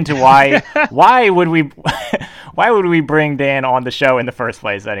 let's get into why would we bring Dan on the show in the first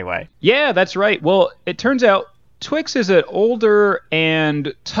place anyway? Yeah, that's right. Well, it turns out Twix is an older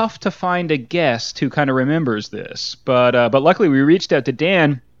and tough to find a guest who kind of remembers this. But luckily we reached out to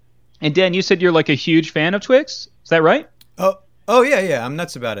Dan. And Dan, you said you're like a huge fan of Twix. Is that right? Oh yeah. I'm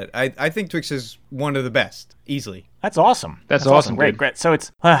nuts about it. I think Twix is one of the best, easily. That's awesome. That's awesome. Great. So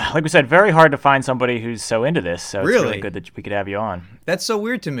it's like we said, very hard to find somebody who's so into this. So it's really good that we could have you on. That's so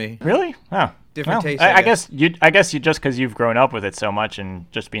weird to me. Really? Oh, different taste. I guess you just because you've grown up with it so much and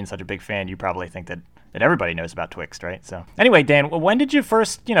just being such a big fan, you probably think that everybody knows about Twix, right? So anyway, Dan, when did you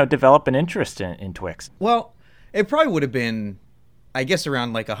first develop an interest in Twix? Well, it probably would have been, I guess,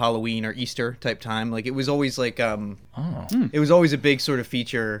 around like a Halloween or Easter type time. Like it was always like it was always a big sort of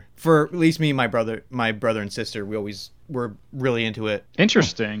feature for at least me and my brother and sister. We always were really into it.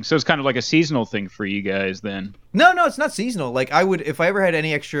 Interesting. So it's kind of like a seasonal thing for you guys then. No, it's not seasonal. Like I would, if I ever had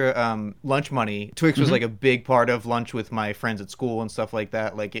any extra lunch money, Twix was like a big part of lunch with my friends at school and stuff like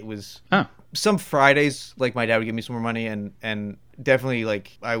that. Like it was some Fridays, like my dad would give me some more money and definitely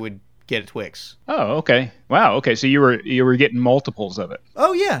like I would get a Twix. Oh, okay. Wow. Okay. So you were getting multiples of it.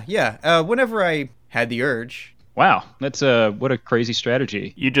 Oh yeah. Whenever I had the urge, Wow, that's what a crazy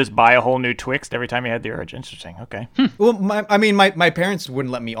strategy. You just buy a whole new Twixt every time you had the urge. Interesting. Okay. Well, my parents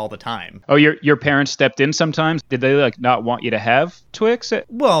wouldn't let me all the time. Oh, your parents stepped in sometimes? Did they like not want you to have Twix?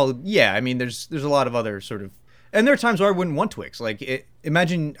 Well, yeah. I mean, there's a lot of other sort of, and there are times where I wouldn't want Twix. Like,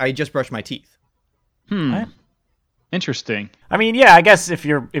 imagine I just brushed my teeth. Right. Interesting. I mean, yeah, I guess if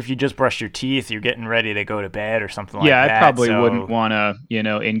you just brush your teeth, you're getting ready to go to bed or something like that. Yeah, I probably so wouldn't want to,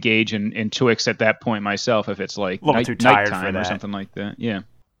 engage in Twix at that point myself if it's like a little too tired for nighttime that. or something like that. Yeah.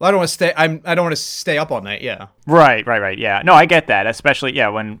 Well, I don't want to stay. I don't want to stay up all night. Yeah. Right. Yeah. No, I get that. Especially,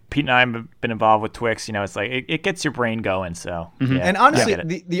 when Pete and I have been involved with Twix, it's like it gets your brain going. So, yeah. And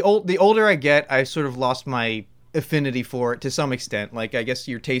honestly, the older I get, I sort of lost my affinity for it to some extent. Like, I guess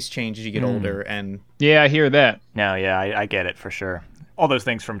your taste change as you get older, and Yeah, I hear that. No, yeah, I get it for sure. All those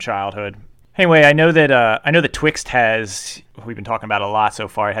things from childhood. Anyway, I know that Twixt has, we've been talking about it a lot so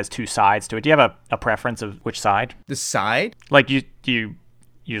far. It has two sides to it. Do you have a preference of which side? the side. Like, do you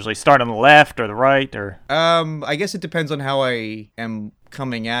usually start on the left or the right, or? I guess it depends on how I am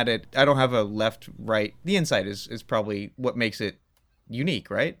coming at it. I don't have a left, right. The inside is probably what makes it unique,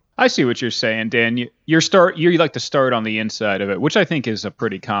 right? I see what you're saying, Dan. You like to start on the inside of it, which I think is a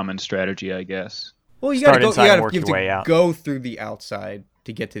pretty common strategy, I guess. Well, you Start gotta go. inside and work You have your way to out. go through the outside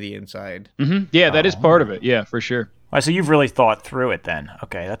to get to the inside. Mm-hmm. Yeah, that is part of it. Yeah, for sure. All right, so you've really thought through it then.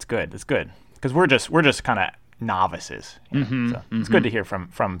 Okay, that's good. That's good. Because we're just kind of novices. So it's good to hear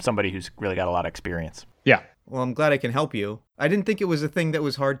from somebody who's really got a lot of experience. Yeah. Well, I'm glad I can help you. I didn't think it was a thing that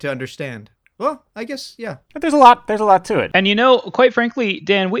was hard to understand. Well, I guess, yeah. But there's a lot to it. And quite frankly,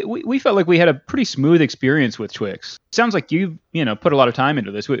 Dan, we felt like we had a pretty smooth experience with Twix. Sounds like you put a lot of time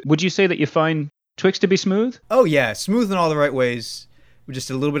into this. Would you say that you find Twix to be smooth? Oh, yeah. Smooth in all the right ways with just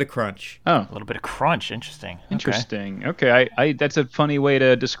a little bit of crunch. Oh, A little bit of crunch. Interesting. interesting. Okay, I that's a funny way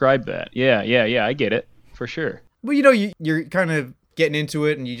to describe that. Yeah, I get it for sure. Well, you're kind of getting into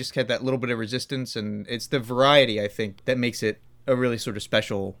it, and you just get that little bit of resistance, and it's the variety, I think, that makes it a really sort of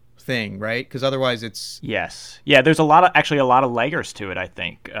special thing, right? Because otherwise it's... Yes. Yeah, there's a lot of layers to it, I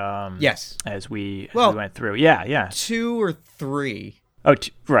think. Yes. As we went through. Yeah. 2 or 3. Oh,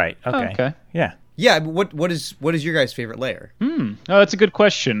 right. Okay. Okay. Yeah. Yeah, but what is your guys' favorite layer? Oh, that's a good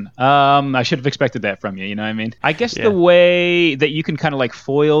question. I should have expected that from you. You know what I mean? I guess Yeah. the way that you can kind of like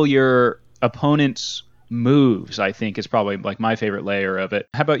foil your opponent's moves, I think, is probably like my favorite layer of it.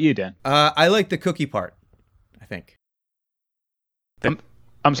 How about you, Dan? I like the cookie part, I think.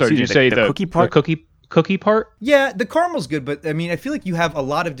 I'm sorry. Did you Excuse me, say the cookie part? The cookie part? Yeah, the caramel's good, but I mean, I feel like you have a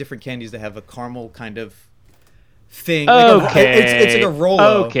lot of different candies that have a caramel kind of thing. It's like a roll.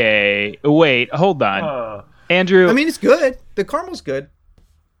 Okay. Wait. Hold on, Andrew. I mean, it's good. The caramel's good.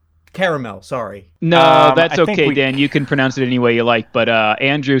 Caramel. Sorry. No, that's I think okay, we- Dan. You can pronounce it any way you like. But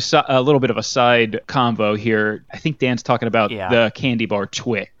Andrew, a little bit of a side convo here. I think Dan's talking about the candy bar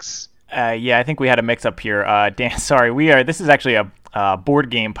Twix. Yeah, I think we had a mix-up here. Dan, sorry. This is actually a board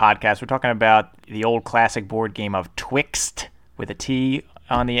game podcast. We're talking about the old classic board game of Twixt with a T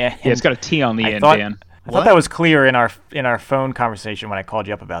on the end. Yeah, it's got a T on the end, Dan. I thought that was clear in our phone conversation when I called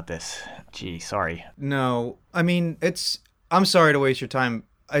you up about this. Gee, sorry. No, I mean, I'm sorry to waste your time.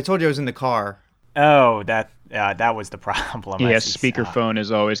 I told you I was in the car. Oh, that was the problem. Yeah, speakerphone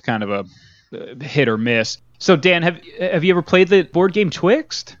is always kind of a hit or miss. So, Dan, have you ever played the board game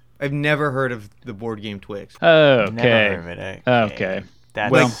Twixt? I've never heard of the board game Twix. Okay. Never heard of it. Okay.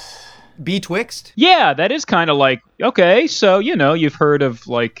 That's Well- Betwixt? Yeah, that is kind of like, okay, so, you've heard of,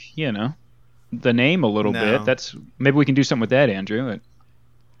 like, the name a little No. bit. Maybe we can do something with that, Andrew.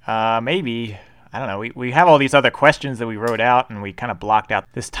 maybe. I don't know. We have all these other questions that we wrote out, and we kind of blocked out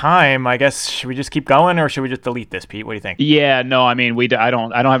this time. I guess should we just keep going, or should we just delete this, Pete? What do you think? Yeah, no, I mean, I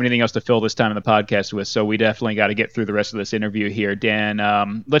don't have anything else to fill this time in the podcast with, so we definitely got to get through the rest of this interview here,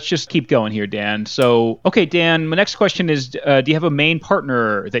 Dan. Let's just keep going here, Dan. So, okay, Dan, my next question is, do you have a main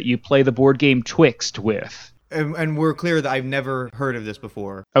partner that you play the board game Twixt with? And we're clear that I've never heard of this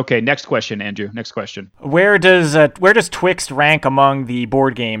before. Okay, next question, Andrew. Next question. Where does Twixt rank among the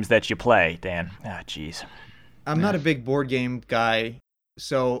board games that you play, Dan? Ah, jeez. I'm not a big board game guy,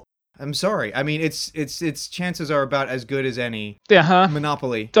 so I'm sorry. I mean, its chances are about as good as any. Uh-huh.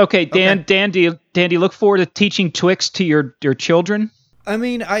 Monopoly. Okay, Dan. Okay. Dan, do you look forward to teaching Twixt to your children? I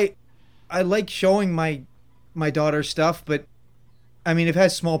mean, I like showing my daughter stuff, but I mean, if it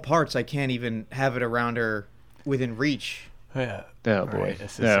has small parts, I can't even have it around her within reach. Yeah. Oh boy, Right,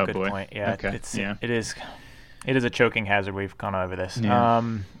 this is a good boy. point. Yeah, Okay. it is a choking hazard. We've gone over this. Yeah.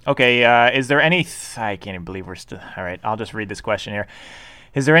 Okay. Is there any? I can't even believe we're still. All right. I'll just read this question here.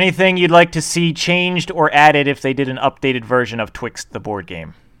 Is there anything you'd like to see changed or added if they did an updated version of Twixt the board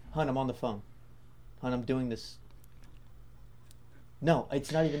game? Hun, I'm on the phone. Hun, I'm doing this No,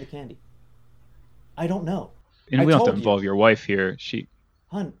 it's not even the candy. I don't know. And I we don't have to told you. involve your wife here.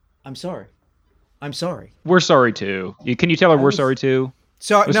 Hun, I'm sorry. I'm sorry. We're sorry too. Can you tell her we're was- sorry too?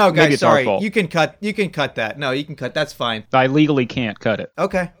 So was- no, maybe guys, it's our sorry. fault. You can cut that. No, you can cut. That's fine. I legally can't cut it.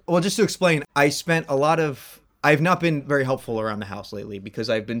 Okay. Well, just to explain, I've not been very helpful around the house lately because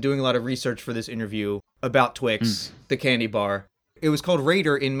I've been doing a lot of research for this interview about Twix, the candy bar. It was called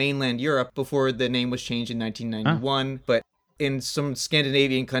Raider in mainland Europe before the name was changed in 1991, but in some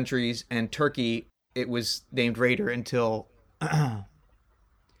Scandinavian countries and Turkey, it was named Raider until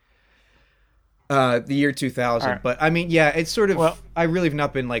the year 2000. All right. But I mean, yeah, it's sort of, Well- I really have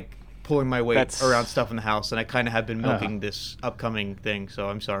not been like pulling my weight That's- around stuff in the house, and I kind of have been milking this upcoming thing, so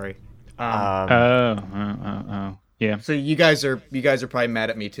I'm sorry. Yeah. So you guys are probably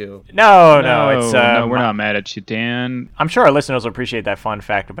mad at me too. No, it's no, we're not mad at you, Dan. I'm sure our listeners will appreciate that fun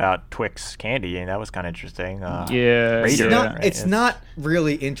fact about Twix candy, and that was kind of interesting. Yeah. Raider, yeah. right? It's not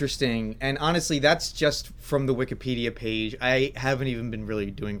really interesting, and honestly, that's just from the Wikipedia page. I haven't even been really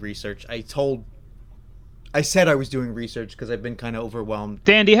doing research. I said I was doing research because I've been kind of overwhelmed.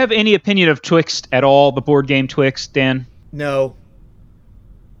 Dan, do you have any opinion of Twixt at all? The board game Twixt, Dan? No.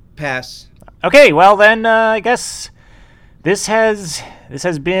 Pass. Okay, well then, I guess this has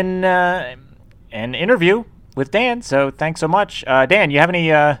been an interview with Dan. So thanks so much, Dan. You have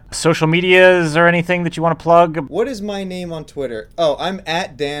any social medias or anything that you want to plug? What is my name on Twitter? Oh, I'm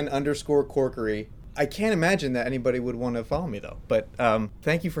at Dan_Corkery. I can't imagine that anybody would want to follow me though. But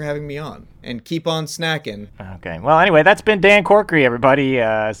thank you for having me on, and keep on snacking. Okay. Well, anyway, that's been Dan Corkery, everybody.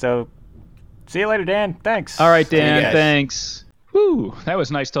 So see you later, Dan. Thanks. All right, Dan, guys. thanks. Whew, that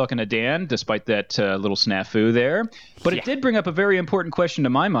was nice talking to Dan, despite that little snafu there. But it did bring up a very important question to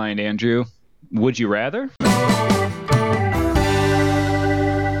my mind, Andrew. Would you rather?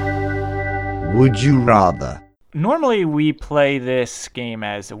 Would you rather? Normally, we play this game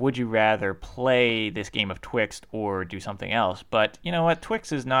as would you rather play this game of Twixt or do something else. But you know what?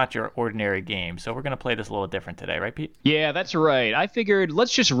 Twixt is not your ordinary game, so we're going to play this a little different today, right, Pete? Yeah, that's right. I figured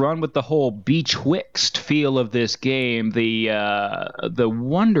let's just run with the whole betwixt feel of this game, the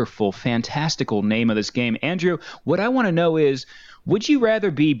wonderful, fantastical name of this game. Andrew, what I want to know is, would you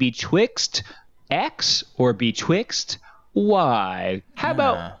rather be betwixt X or betwixt Y? How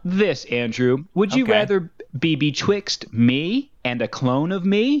about this, Andrew? Would you Okay. rather be betwixt me and a clone of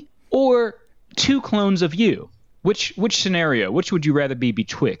me, or two clones of you? Which scenario? Which would you rather be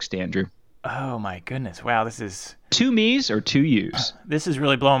betwixt, Andrew? Oh my goodness! Wow, this is Two me's or two yous?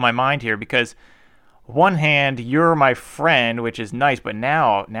 really blowing my mind here because one hand you're my friend, which is nice, but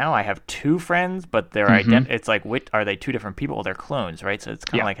now I have two friends, but they're it's like are they two different people? Well, they're clones, right? So it's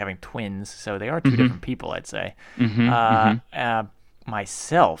kind of Yeah. like having twins. So they are two different people, I'd say.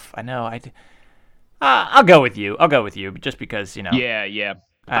 Myself, I know I'll go with you. I'll go with you just because Yeah, yeah.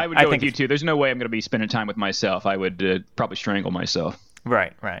 I would I go with think you it's- too. There's no way I'm going to be spending time with myself. I would probably strangle myself.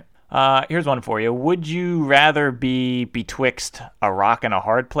 Right. Here's one for you. Would you rather be betwixt a rock and a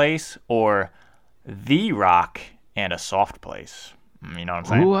hard place or the rock and a soft place? You know what I'm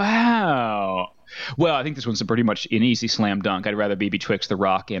saying? Wow. Well, I think this one's pretty much an easy slam dunk. I'd rather be betwixt the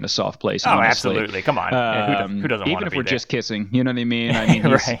rock and a soft place. Oh, honestly. absolutely. Come on. Who doesn't Even want to if be we're there? just kissing, you know what I mean? I mean,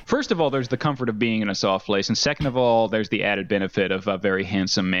 Right. First of all, there's the comfort of being in a soft place, and second of all, there's the added benefit of a very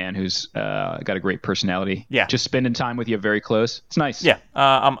handsome man who's got a great personality. Yeah. Just spending time with you very close. It's nice. Yeah,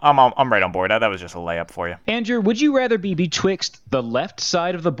 I'm right on board. That was just a layup for you. Andrew, would you rather be betwixt the left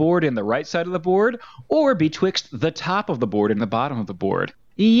side of the board and the right side of the board, or betwixt the top of the board and the bottom of the board?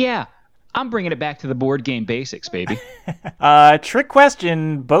 Yeah, I'm bringing it back to the board game basics, baby. Trick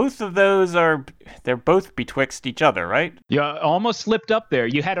question. Both of those they're both betwixt each other, right? You almost slipped up there.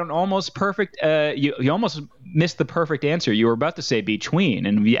 You had an almost perfect. You almost missed the perfect answer. You were about to say between,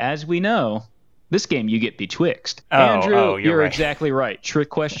 and as we know, this game you get betwixt. Andrew, you're right. exactly right. Trick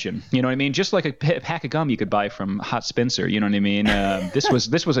question. You know what I mean? Just like a pack of gum you could buy from Hot Spencer. You know what I mean? This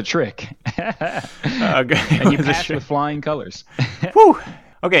was a trick, and you passed with flying colors. Whew.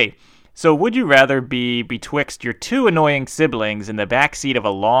 Okay. So, would you rather be betwixt your two annoying siblings in the backseat of a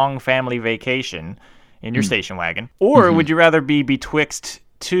long family vacation in your station wagon, or would you rather be betwixt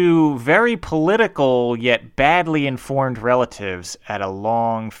two very political yet badly informed relatives at a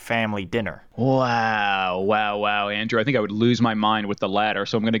long family dinner? Wow, Andrew. I think I would lose my mind with the latter,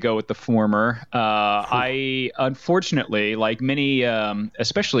 so I'm going to go with the former. I, unfortunately, like many,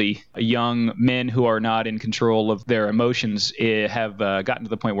 especially young men who are not in control of their emotions, have gotten to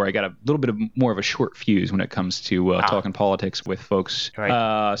the point where I got a little bit more of a short fuse when it comes to talking politics with folks.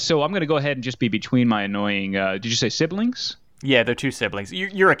 Right. So I'm going to go ahead and just be between my annoying, did you say siblings? Yeah, they're two siblings.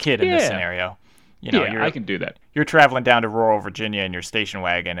 You're a kid in this Yeah. scenario. You know, I can do that. You're traveling down to rural Virginia in your station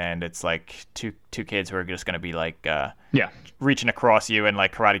wagon, and it's like two kids who are just going to be like reaching across you and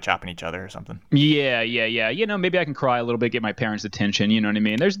like karate chopping each other or something. Yeah. You know, maybe I can cry a little bit, get my parents' attention. You know what I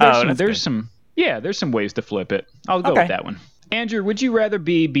mean? There's some ways to flip it. I'll go with that one. Andrew, would you rather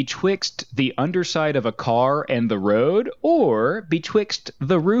be betwixt the underside of a car and the road, or betwixt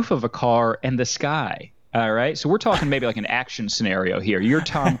the roof of a car and the sky? All right, so we're talking maybe like an action scenario here. You're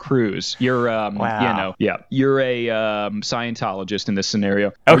Tom Cruise. You're, wow. You're a Scientologist in this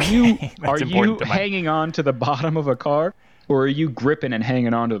scenario. Okay, Are you hanging on to the bottom of a car, or are you gripping and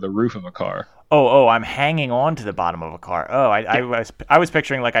hanging on to the roof of a car? Oh, I'm hanging on to the bottom of a car. Oh, I was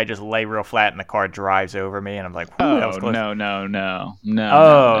picturing like I just lay real flat and the car drives over me, and I'm like, that was close.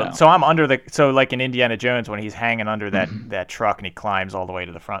 No. So I'm under like in Indiana Jones when he's hanging under that truck and he climbs all the way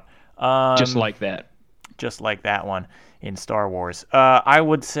to the front. Just like that. Just like that one in Star Wars. I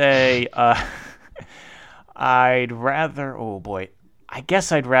would say I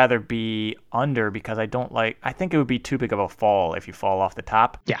guess I'd rather be under, because I think it would be too big of a fall if you fall off the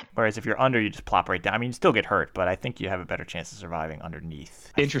top. Yeah. Whereas if you're under, you just plop right down. I mean, you still get hurt, but I think you have a better chance of surviving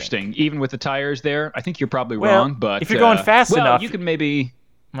underneath. Interesting. Even with the tires there, I think you're probably wrong, but... if you're going fast enough... you could maybe...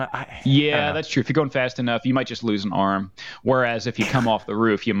 that's true. If you're going fast enough, you might just lose an arm. Whereas if you come off the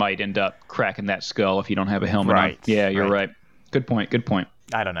roof, you might end up cracking that skull if you don't have a helmet on. Yeah, you're right. Good point.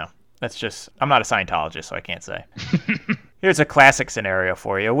 I don't know. I'm not a Scientologist, so I can't say. Here's a classic scenario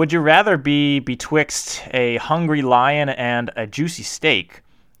for you. Would you rather be betwixt a hungry lion and a juicy steak,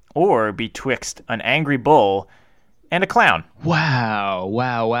 or betwixt an angry bull and a clown? Wow.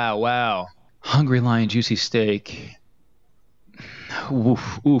 Hungry lion, juicy steak.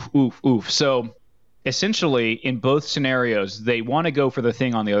 Oof. So essentially, in both scenarios, they want to go for the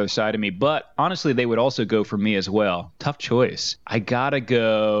thing on the other side of me, but honestly, they would also go for me as well. Tough choice. I gotta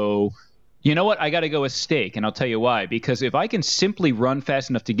go... You know what? I got to go with steak, and I'll tell you why. Because if I can simply run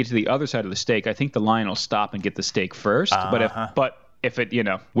fast enough to get to the other side of the steak, I think the lion will stop and get the steak first. But if it,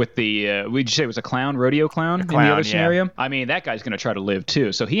 with the, would you say it was a clown, rodeo clown in the other scenario? I mean, that guy's going to try to live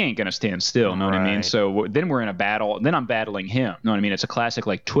too, so he ain't going to stand still, know what I mean? So then we're in a battle, and then I'm battling him, know what I mean? It's a classic,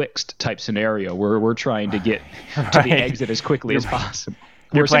 like, twixt type scenario where we're trying to get to the exit as quickly as possible.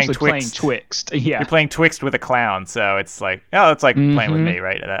 You're playing Twixt. Yeah. You're playing Twixt with a clown, so it's like, playing with me,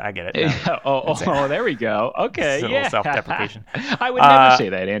 right? I get it. Oh, there we go. Okay, it's a little self-deprecation. I would never say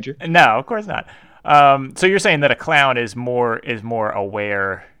that, Andrew. No, of course not. So you're saying that a clown is more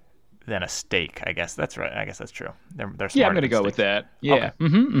aware than a steak. I guess that's right. I guess that's true. They're smart. Yeah, I'm going to go with that. Yeah.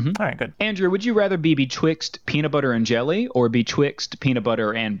 Okay. All right, good. Andrew, would you rather be betwixt peanut butter and jelly or betwixt peanut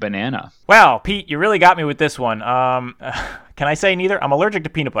butter and banana? Wow, Pete, you really got me with this one. Can I say neither? I'm allergic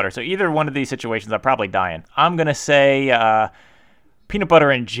to peanut butter, so either one of these situations, I'm probably dying. I'm going to say peanut butter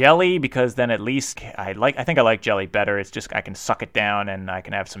and jelly, because then at least I think I like jelly better. It's just I can suck it down and I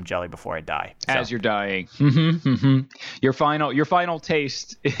can have some jelly before I die. As you're dying. Your final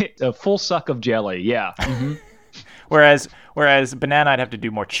taste, a full suck of jelly. Yeah. Whereas banana, I'd have to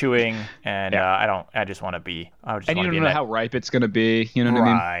do more chewing, and I just want to be. And you don't know how ripe it's going to be. You know what I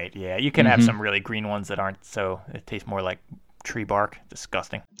mean? Right. Yeah. You can have some really green ones that aren't so. It tastes more like tree bark.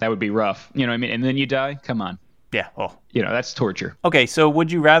 Disgusting. That would be rough. You know what I mean? And then you die. Come on. Yeah. Oh. That's torture. Okay. So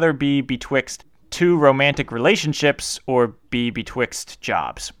would you rather be betwixt two romantic relationships or be betwixt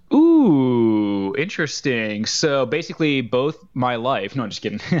jobs? Ooh, interesting. So basically both my life. No, I'm just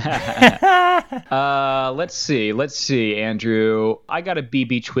kidding. Let's see, Andrew. I got to be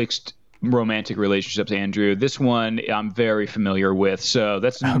betwixt romantic relationships, Andrew. This one I'm very familiar with, so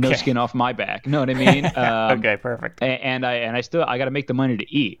that's no skin off my back. Know what I mean? Okay, perfect. And I got to make the money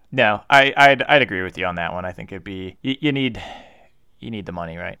to eat. No, I'd agree with you on that one. I think it'd be you need the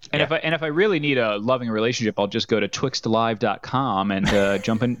money, right? And if I really need a loving relationship, I'll just go to twixtlive.com and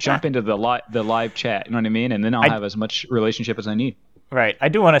jump into the live chat. You know what I mean? And then I'll have as much relationship as I need. Right. I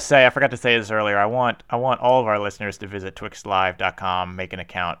do want to say, I forgot to say this earlier, I want all of our listeners to visit twixtlive.com, make an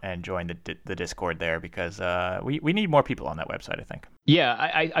account, and join the Discord there, because we need more people on that website, I think. Yeah,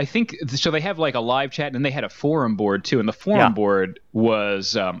 I think so. They have like a live chat, and they had a forum board too, and the forum board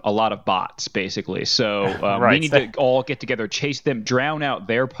was a lot of bots basically. So we need to all get together, chase them, drown out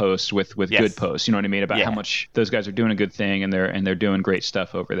their posts with good posts. You know what I mean, about how much those guys are doing a good thing, and they're doing great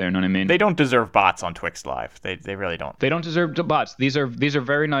stuff over there. You know what I mean? They don't deserve bots on Twix Live. They really don't. They don't deserve bots. These are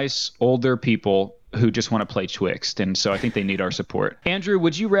very nice older people who just want to play Twixt, and so I think they need our support. Andrew,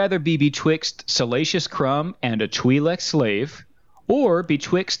 would you rather be betwixt Salacious Crumb and a Twi'lek slave, or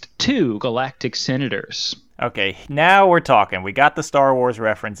betwixt two galactic senators? Okay, now we're talking. We got the Star Wars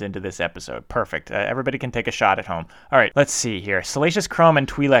reference into this episode. Perfect. Everybody can take a shot at home. All right, let's see here. Salacious Crumb and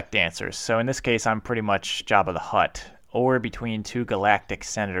Twi'lek dancers. So in this case, I'm pretty much Jabba the Hutt. Or between two galactic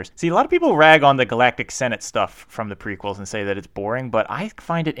senators. See, a lot of people rag on the Galactic Senate stuff from the prequels and say that it's boring, but I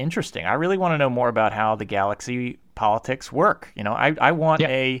find it interesting. I really want to know more about how the galaxy politics work. You know, I want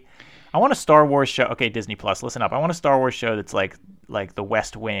a Star Wars show. Okay, Disney Plus, listen up. I want a Star Wars show that's like The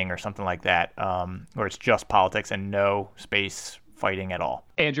West Wing or something like that, where it's just politics and no space fighting at all.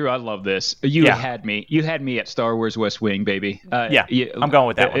 Andrew, I love this. You had me. You had me at Star Wars West Wing, baby. I'm going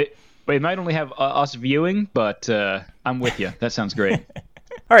with that one. It might only have us viewing, but I'm with you. That sounds great.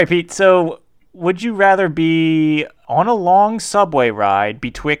 All right, Pete. So would you rather be on a long subway ride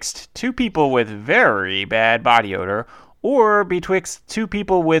betwixt two people with very bad body odor or betwixt two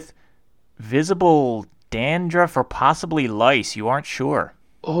people with visible dandruff or possibly lice? You aren't sure.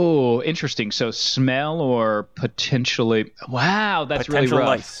 Oh, interesting. So smell or potentially... Wow, that's really rough.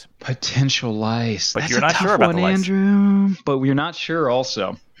 Lice. Potential lice. But that's you're not sure about the lice. Andrew. But we're not sure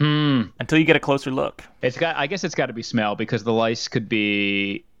also. Until you get a closer look. I guess it's got to be smell because the lice could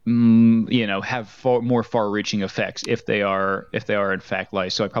be... have more far-reaching effects if they are in fact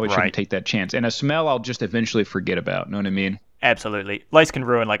lice. So I probably shouldn't take that chance. And a smell I'll just eventually forget about. Know what I mean? Absolutely. Lice can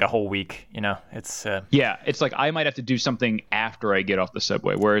ruin like a whole week, It's it's like I might have to do something after I get off the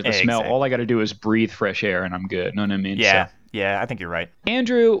subway, whereas the smell, all I got to do is breathe fresh air and I'm good. Know what I mean? Yeah. Yeah, I think you're right.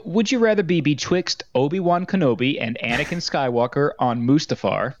 Andrew, would you rather be betwixt Obi-Wan Kenobi and Anakin Skywalker on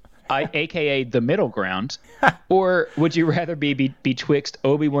Mustafar, aka the middle ground, or would you rather be betwixt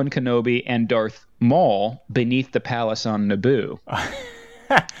Obi-Wan Kenobi and Darth Maul beneath the palace on Naboo?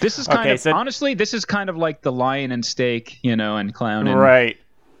 This is honestly, this is kind of like the lion and steak, and clown and right.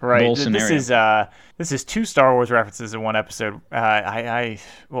 This is two Star Wars references in one episode.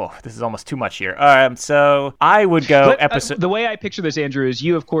 This is almost too much here. So I would go episode. The way I picture this, Andrew, is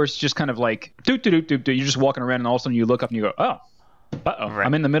you, of course, just kind of like you're just walking around, and all of a sudden you look up and you go, oh, right.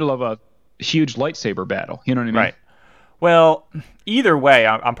 I'm in the middle of a huge lightsaber battle. You know what I mean? Right. Well, either way,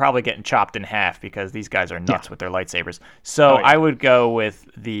 I'm probably getting chopped in half because these guys are nuts with their lightsabers. So I would go with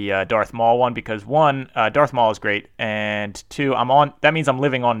the Darth Maul one because one, Darth Maul is great, and two, that means I'm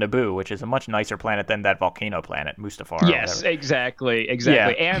living on Naboo, which is a much nicer planet than that volcano planet, Mustafar. Yes, exactly. Yeah.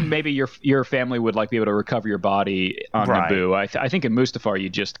 And maybe your family would be able to recover your body on Naboo. I think in Mustafar you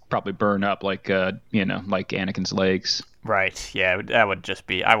just probably burn up like Anakin's legs. Right. Yeah, that would just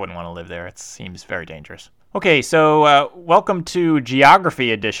be. I wouldn't want to live there. It seems very dangerous. Okay, so welcome to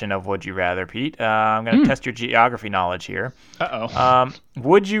Geography edition of Would You Rather, Pete. I'm going to test your geography knowledge here.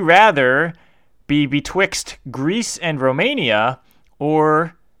 Would you rather be betwixt Greece and Romania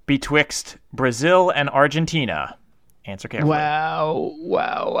or betwixt Brazil and Argentina? Answer carefully.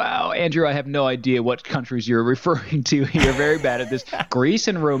 Wow. Andrew, I have no idea what countries you're referring to. You're very bad at this. Greece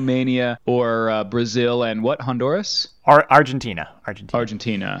and Romania or Brazil and what, Honduras? Argentina.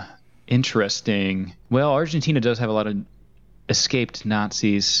 Interesting. Well, Argentina does have a lot of escaped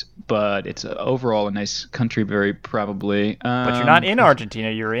Nazis, but it's overall a nice country, very probably. But you're not in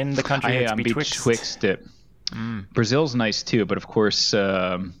Argentina. You're in the country that's betwixt it. Brazil's nice, too, but of course,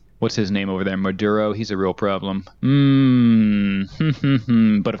 what's his name over there? Maduro, he's a real problem.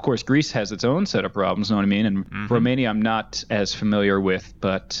 But of course, Greece has its own set of problems, know what I mean? And Romania I'm not as familiar with,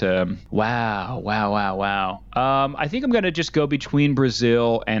 but wow. I think I'm going to just go between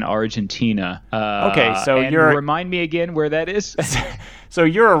Brazil and Argentina. Okay, so remind me again where that is? So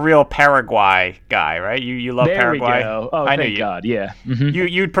you're a real Paraguay guy, right? You love Paraguay? There we go. Oh, thank God, yeah.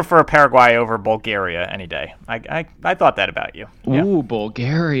 You'd prefer Paraguay over Bulgaria any day. I thought that about you. Yeah. Ooh,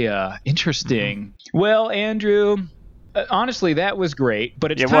 Bulgaria. Interesting. Well, Andrew, honestly, that was great,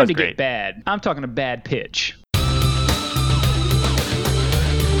 but it's time to get bad. I'm talking a bad pitch.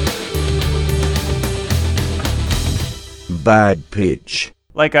 Bad pitch.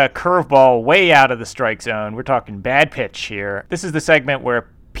 Like a curveball way out of the strike zone. We're talking bad pitch here. This is the segment where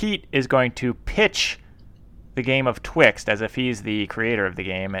Pete is going to pitch the game of Twixt as if he's the creator of the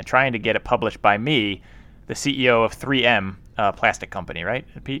game and trying to get it published by me, the CEO of 3M plastic company, right,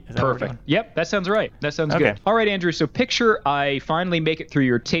 Pete? Is that perfect? Yep, that sounds right. That sounds good. All right, Andrew. So picture I finally make it through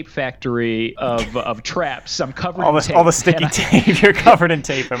your tape factory of traps. I'm covered in tape. All the sticky tape. You're covered in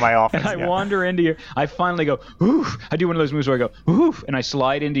tape in my office. And I wander into I finally go, oof. I do one of those moves where I go, oof, and I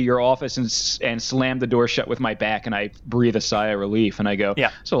slide into your office and slam the door shut with my back, and I breathe a sigh of relief, and I go,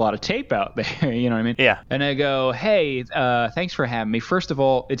 there's a lot of tape out there. You know what I mean? Yeah. And I go, hey, thanks for having me. First of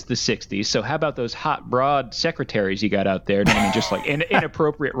all, it's the 60s, so how about those hot broad secretaries you got out there? there. I mean, just like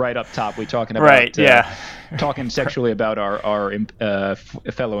inappropriate right up top. We talking about Right, yeah. talking sexually about our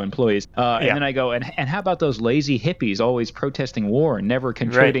fellow employees. And then I go, and how about those lazy hippies always protesting war and never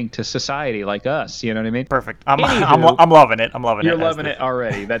contributing to society like us? You know what I mean? Perfect. I'm loving it. I'm loving it. You're loving it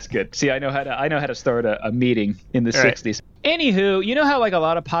already. That's good. See, I know how to start a meeting in the 60s. Anywho, you know how like a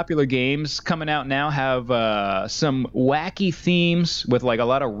lot of popular games coming out now have some wacky themes with like a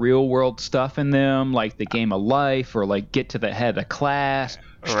lot of real world stuff in them, like the Game of Life or like Get to the Head of Class,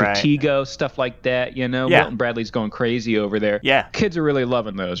 Stratego, stuff like that. You know, Milton Bradley's going crazy over there. Yeah, kids are really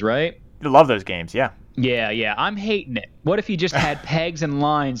loving those, right? I love those games. Yeah. Yeah. I'm hating it. What if you just had pegs and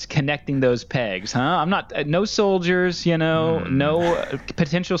lines connecting those pegs, huh? I'm not, no soldiers, you know, no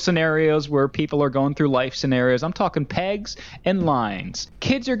potential scenarios where people are going through life scenarios. I'm talking pegs and lines.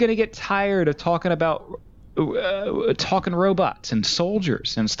 Kids are going to get tired of talking about talking robots and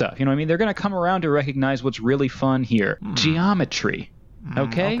soldiers and stuff. You know what I mean? They're going to come around to recognize what's really fun here. Geometry.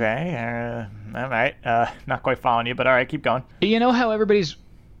 Okay? Okay. All right. Not quite following you, but all right, keep going. You know how everybody's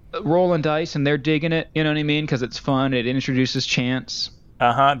rolling dice and they're digging it, you know what I mean? Because it's fun. It introduces chance.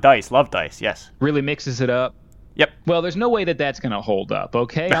 Dice. Love dice. Yes. Really mixes it up. Yep. Well, there's no way that that's going to hold up,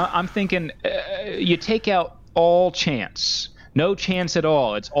 okay? I'm thinking you take out all chance. No chance at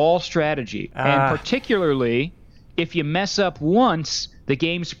all. It's all strategy. And particularly, if you mess up once, the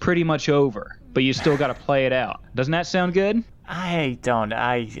game's pretty much over. But you still got to play it out. Doesn't that sound good? I'm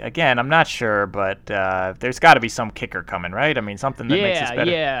not sure, but there's got to be some kicker coming, right? I mean, something that makes this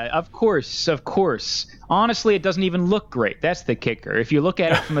better. Yeah, of course. Honestly, it doesn't even look great. That's the kicker. If you look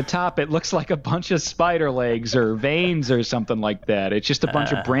at it from the top, it looks like a bunch of spider legs or veins or something like that. It's just a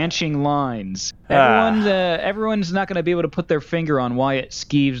bunch of branching lines. Everyone's not going to be able to put their finger on why it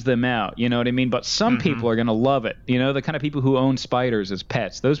skeeves them out. You know what I mean? But some people are going to love it. You know, the kind of people who own spiders as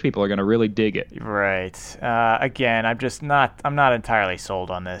pets. Those people are going to really dig it. Right. Again, I'm not entirely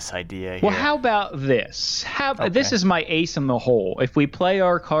sold on this idea here. Well, how about this? This is my ace in the hole. If we play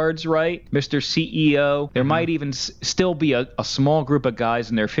our cards right, Mr. CEO, there might even still be a small group of guys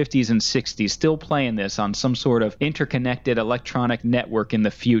in their 50s and 60s still playing this on some sort of interconnected electronic network in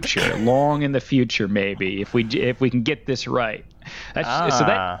the future, long in the future maybe, if we can get this right. So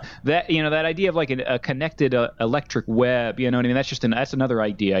that you know, that idea of like a connected electric web, you know what I mean? That's another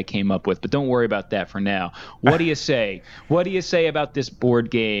idea I came up with, but don't worry about that for now. What do you say? What do you say about this board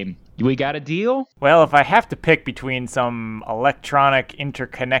game? We got a deal? Well, if I have to pick between some electronic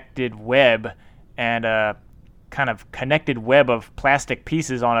interconnected web and a kind of connected web of plastic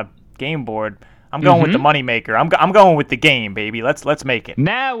pieces on a game board, I'm going with the moneymaker. I'm going with the game, baby. Let's make it.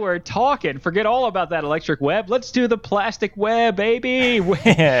 Now we're talking. Forget all about that electric web. Let's do the plastic web, baby.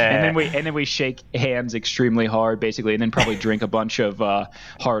 and then we shake hands extremely hard, basically, and then probably drink a bunch of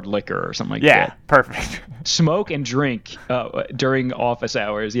hard liquor or something like that. Yeah, perfect. Smoke and drink during office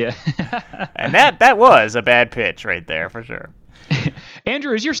hours. Yeah. And that was a bad pitch right there for sure.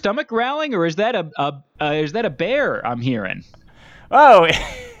 Andrew, is your stomach growling, or is that a bear I'm hearing? Oh.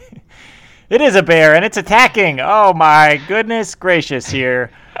 It is a bear, and it's attacking. Oh my goodness gracious! Here,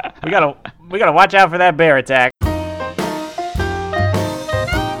 we gotta watch out for that bear attack.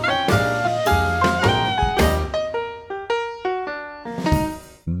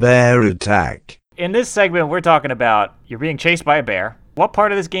 Bear attack. In this segment, we're talking about you're being chased by a bear. What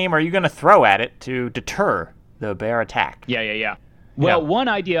part of this game are you going to throw at it to deter the bear attack? Yeah. Well, one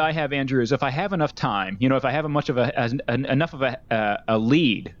idea I have, Andrew, is if I have enough time, you know, if I have enough of a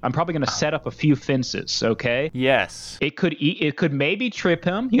lead, I'm probably going to set up a few fences, okay? Yes. It could maybe trip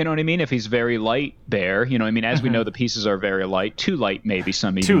him, you know what I mean, if he's very light bear, you know what I mean, as we know the pieces are very light, too light maybe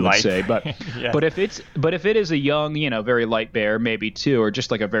some even would say, but yeah. but if it is a young, you know, very light bear, maybe two, or just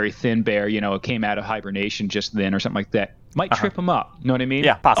like a very thin bear, you know, it came out of hibernation just then or something like that, might trip him up, you know what I mean?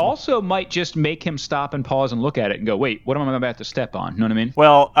 Yeah, possible. Also might just make him stop and pause and look at it and go, wait, what am I about to step on? You know what I mean?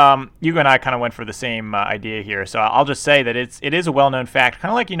 Well, you and I kind of went for the same idea here, so I'll just say that it is a well-known fact, kind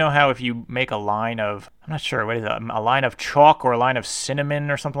of like, you know, how if you make a line of, I'm not sure, what is it, a line of chalk or a line of cinnamon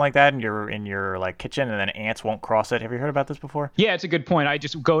or something like that in your like kitchen, and then ants won't cross it. Have you heard about this before? Yeah, it's a good point. I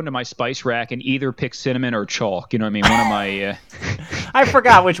just go into my spice rack and either pick cinnamon or chalk. You know what I mean? One of my. I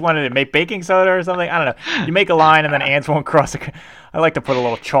forgot which one it is. Make baking soda or something. I don't know. You make a line and then ants won't cross it. I like to put a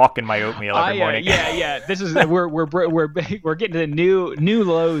little chalk in my oatmeal every morning. Yeah. This is we're getting to new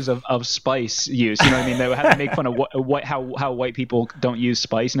lows of spice use. You know what I mean? They have to make fun of how white people don't use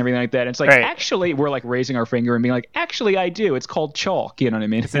spice and everything like that. And it's like actually we're like raising our finger and being like, actually I do. It's called chalk. You know what I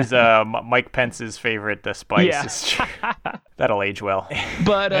mean? This is Mike Pence's favorite spice. Yeah. That'll age well.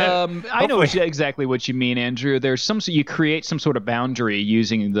 But I know exactly what you mean, Andrew. There's you create some sort of boundary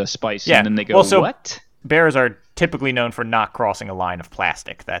using the spice, and then they go, what? Bears are typically known for not crossing a line of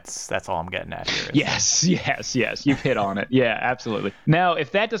plastic. That's all I'm getting at here. Yes. You've hit on it. Yeah, absolutely. Now,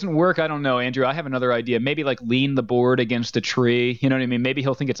 if that doesn't work, I don't know, Andrew. I have another idea. Maybe like lean the board against a tree. You know what I mean? Maybe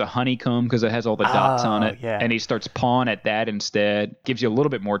he'll think it's a honeycomb because it has all the dots on it. Yeah. And he starts pawing at that instead. Gives you a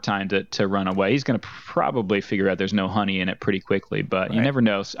little bit more time to run away. He's going to probably figure out there's no honey in it pretty quickly, but you never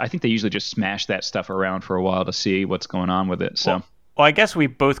know. I think they usually just smash that stuff around for a while to see what's going on with it. So. Well, I guess we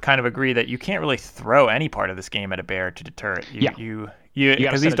both kind of agree that you can't really throw any part of this game at a bear to deter it.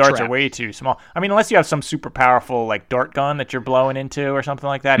 Because these darts are way too small. I mean, unless you have some super powerful like dart gun that you're blowing into or something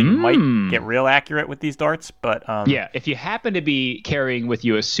like that, you might get real accurate with these darts. But if you happen to be carrying with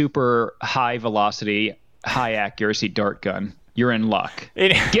you a super high velocity, high accuracy dart gun, you're in luck.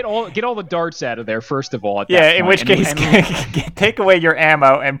 Get all the darts out of there first of all. In which case, take away your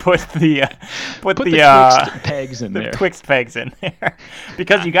ammo and put the Twixt pegs in there. Twixt pegs in there,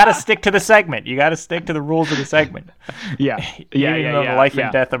 because you got to stick to the segment. You got to stick to the rules of the segment. Yeah. A life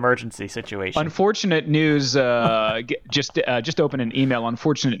and death emergency situation. Unfortunate news. Just open an email.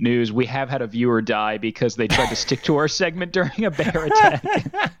 Unfortunate news. We have had a viewer die because they tried to stick to our segment during a bear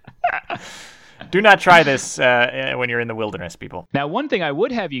attack. Do not try this when you're in the wilderness, people. Now, one thing I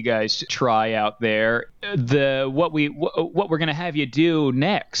would have you guys try out there, what we're going to have you do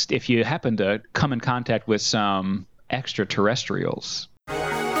next if you happen to come in contact with some extraterrestrials.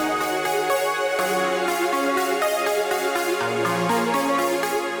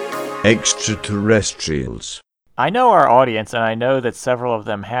 Extraterrestrials. I know our audience, and I know that several of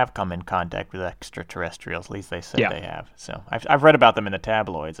them have come in contact with extraterrestrials. At least they say they have. So I've read about them in the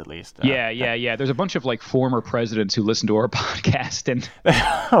tabloids, at least. Yeah. There's a bunch of like former presidents who listen to our podcast, and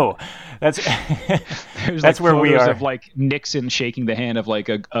there's that's where we are. Of like Nixon shaking the hand of like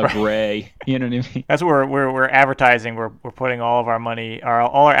a gray. You know what I mean? That's where we're advertising. We're putting all of our money,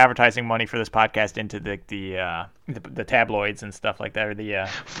 all our advertising money for this podcast into the tabloids and stuff like that, or the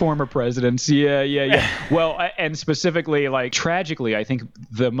former presidents. Yeah. Well, and specifically, like tragically, I think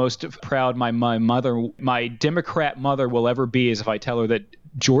the most proud my Democrat mother will ever be is if I tell her that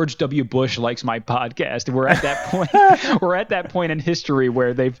George W. Bush likes my podcast. We're at that point. We're at that point in history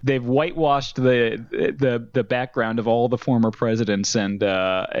where they've whitewashed the background of all the former presidents, and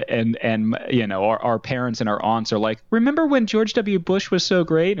you know our parents and our aunts are like, remember when George W. Bush was so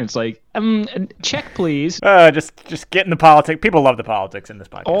great? And it's like, check please. Just get in the politics. People love the politics in this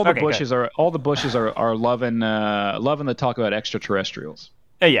podcast. All the Bushes are loving the talk about extraterrestrials.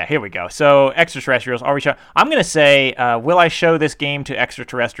 Yeah, here we go. So, extraterrestrials, are we showing? I'm going to say, will I show this game to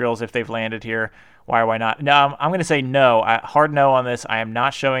extraterrestrials if they've landed here? Why or why not? No, I'm going to say no. Hard no on this. I am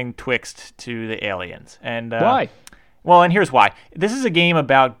not showing Twixt to the aliens. And why? Well, and here's why. This is a game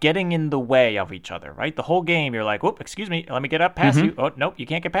about getting in the way of each other, right? The whole game, you're like, whoop, excuse me, let me get up past you. Oh, nope, you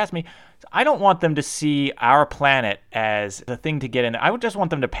can't get past me. So I don't want them to see our planet as the thing to get in. I would just want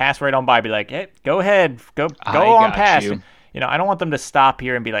them to pass right on by, be like, hey, go ahead, go on past. You know, I don't want them to stop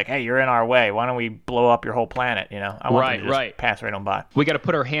here and be like, hey, you're in our way. Why don't we blow up your whole planet? You know, I want them to just pass right on by. We got to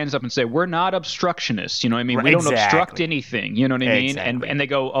put our hands up and say, we're not obstructionists. You know what I mean? We don't obstruct anything. You know what I mean? Exactly. And they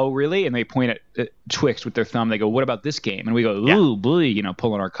go, oh, really? And they point at Twixt with their thumb. They go, what about this game? And we go, ooh, boy, you know,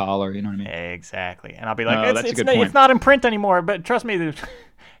 pulling our collar. You know what I mean? Exactly. And I'll be like, it's not in print anymore, but trust me,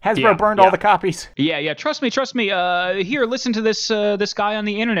 Hasbro burned all the copies. Yeah. Trust me. Here, listen to this guy on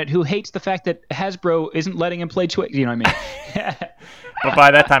the internet who hates the fact that Hasbro isn't letting him play Twixt. You know what I mean? But by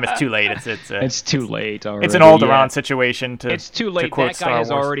that time, it's too late. It's too late already. It's an Alderaan situation. It's too late. To quote that guy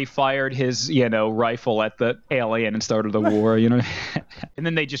has already fired his, rifle at the alien and started the war. You know, and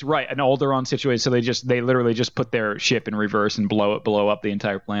then they just an Alderaan situation. So they literally just put their ship in reverse and blow up the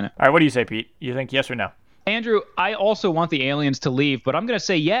entire planet. All right, what do you say, Pete? You think yes or no? Andrew, I also want the aliens to leave, but I'm going to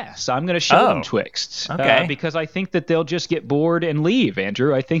say yes. I'm going to show them Twixt. Okay. Because I think that they'll just get bored and leave,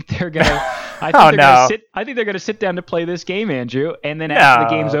 Andrew. I think they're going to I think they're going to sit down to play this game, Andrew, and then after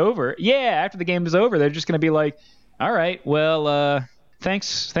the game's over, they're just going to be like, "All right, well,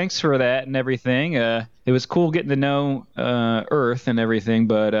 thanks for that and everything. It was cool getting to know Earth and everything,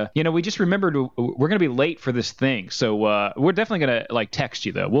 but we just remembered we're gonna be late for this thing, so we're definitely gonna like text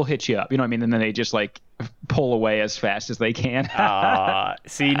you though. We'll hit you up, you know what I mean? And then they just like pull away as fast as they can.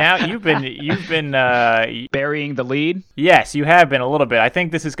 See, now you've been burying the lead. Yes, you have been a little bit. I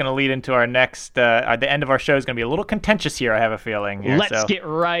think this is going to lead into our next. The end of our show is going to be a little contentious here. I have a feeling. Let's get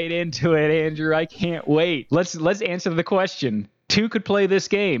right into it, Andrew. I can't wait. Let's answer the question. 2 could play this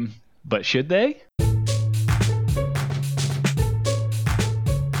game, but should they?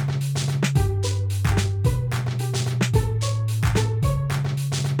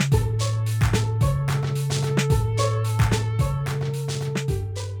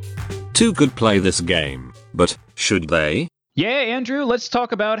 Two could play this game, but Should they? Yeah, Andrew, let's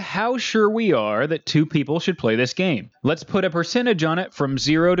talk about how sure we are that two people should play this game. Let's put a percentage on it from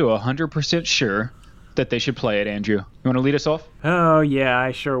 0 to 100% sure that they should play it, Andrew. You want to lead us off? Oh, yeah,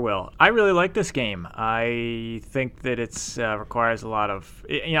 I sure will. I really like this game. I think that it's requires a lot of...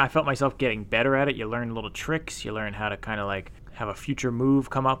 I felt myself getting better at it. You learn little tricks. You learn how to kind of like have a future move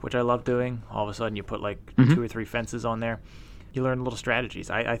come up, which I love doing. All of a sudden you put like 2 or 3 fences on there. You learn little strategies.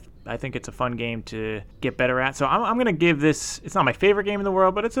 I think it's a fun game to get better at. So I'm going to give this... It's not my favorite game in the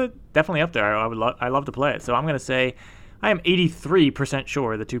world, but it's definitely up there. I love to play it. So I'm going to say... I am 83%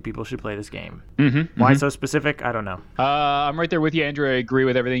 sure the two people should play this game. Why so specific? I don't know. I'm right there with you, Andrew. I agree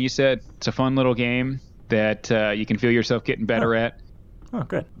with everything you said. It's a fun little game that you can feel yourself getting better at. Oh,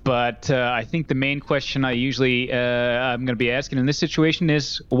 good. But I think the main question I usually I'm going to be asking in this situation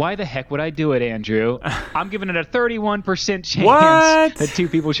is, why the heck would I do it, Andrew? I'm giving it a 31% chance that two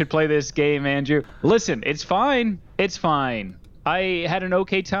people should play this game, Andrew. Listen, it's fine. It's fine. I had an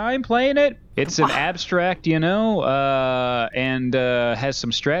okay time playing it. It's an abstract, and has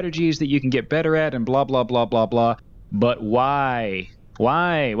some strategies that you can get better at and blah, blah, blah, blah, blah. But why?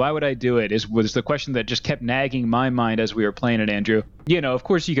 Why would I do it? Was the question that just kept nagging my mind as we were playing it, Andrew. Of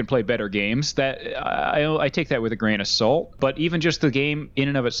course you can play better games. That I take that with a grain of salt. But even just the game in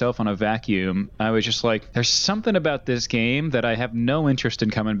and of itself on a vacuum, I was just like, there's something about this game that I have no interest in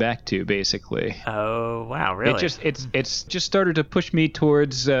coming back to, basically. Oh, wow, really? It's just started to push me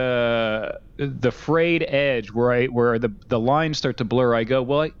towards the frayed edge where the lines start to blur. I go,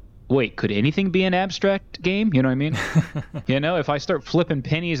 well, wait, could anything be an abstract game? You know what I mean? If I start flipping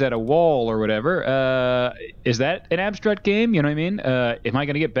pennies at a wall or whatever, is that an abstract game? You know what I mean? Am I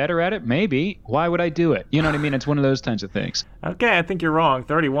going to get better at it? Maybe. Why would I do it? You know what I mean? It's one of those kinds of things. Okay, I think you're wrong.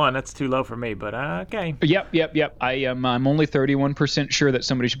 31, that's too low for me, but okay. Yep. I'm only 31% sure that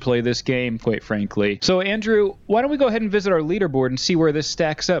somebody should play this game, quite frankly. So, Andrew, why don't we go ahead and visit our leaderboard and see where this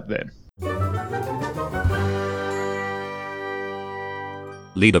stacks up then?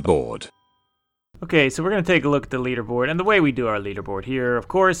 Leaderboard. Okay, so we're going to take a look at the leaderboard. And the way we do our leaderboard here, of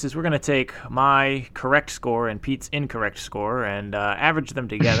course, is we're going to take my correct score and Pete's incorrect score and average them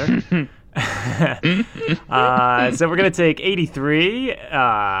together. So we're going to take 83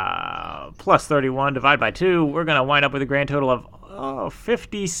 plus 31 divided by 2. We're going to wind up with a grand total of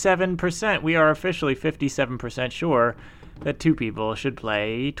 57%. We are officially 57% sure that two people should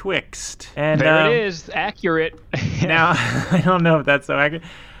play Twixt. And there it is, accurate. Now, I don't know if that's so accurate.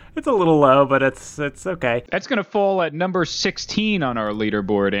 It's a little low, but it's okay. That's going to fall at number 16 on our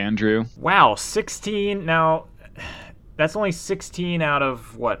leaderboard, Andrew. Wow, 16. Now, that's only 16 out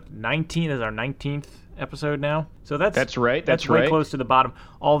of, 19? This is our 19th episode now. So that's right. That's way close to the bottom.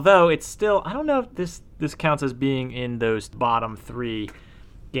 Although, it's still, I don't know if this counts as being in those bottom 3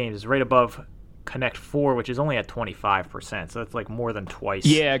 games. It's right above Connect 4, which is only at 25%, so it's like more than twice.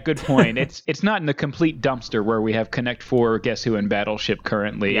 Yeah, good point. It's not in the complete dumpster where we have Connect 4, Guess Who, and Battleship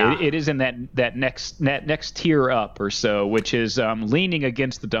currently. Yeah. It is in that next tier up or so, which is leaning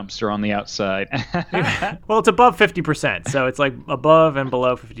against the dumpster on the outside. Well, it's above 50%, so it's like above and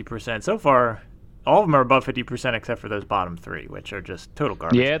below 50%. So far, all of them are above 50% except for those bottom 3, which are just total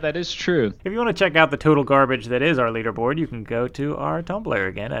garbage. Yeah, that is true. If you want to check out the total garbage that is our leaderboard, you can go to our Tumblr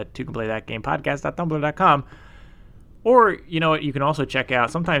again at twocantplaythatgamepodcast.tumblr.com. Or, you know what, you can also check out,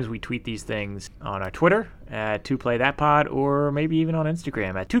 sometimes we tweet these things on our Twitter at twoplaythatpod, or maybe even on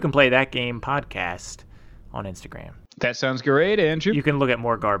Instagram at twocantplaythatgamepodcast on Instagram. That sounds great, Andrew. You can look at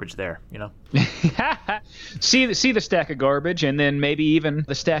more garbage there, see the stack of garbage, and then maybe even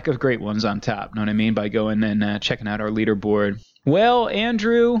the stack of great ones on top, know what I mean, by going and checking out our leaderboard. Well,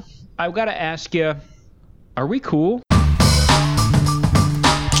 Andrew, I've got to ask you, are we cool?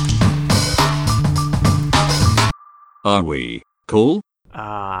 Are we cool?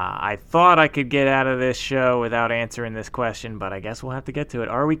 I thought I could get out of this show without answering this question, but I guess we'll have to get to it.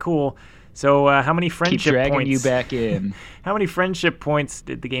 Are we cool? So how many friendship Keep dragging points? You back in. How many friendship points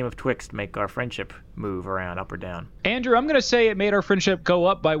did the game of Twixt make our friendship move around, up or down? Andrew, I'm going to say it made our friendship go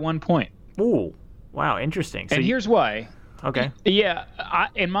up by 1 point. Ooh, wow, interesting. So here's why. Okay. Yeah,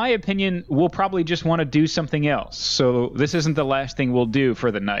 in my opinion, we'll probably just want to do something else. So this isn't the last thing we'll do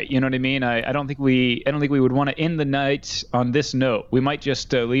for the night. You know what I mean? I don't think we would want to end the night on this note. We might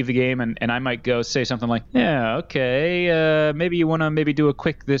just leave the game, and I might go say something like, "Yeah, okay, maybe you want to do a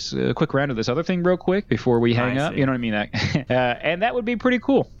quick round of this other thing real quick before we hang up." You know what I mean? And that would be pretty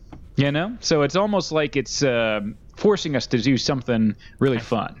cool. So it's almost like it's forcing us to do something really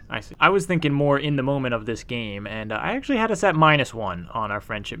fun. I see. I was thinking more in the moment of this game, and I actually had us at -1 on our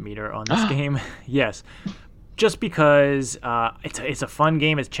friendship meter on this game. Yes. just because it's a fun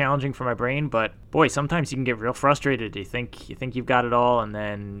game. It's challenging for my brain, but boy, sometimes you can get real frustrated. You think you've got it all, and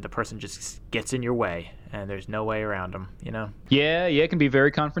then the person just gets in your way, and there's no way around them, you know? Yeah, it can be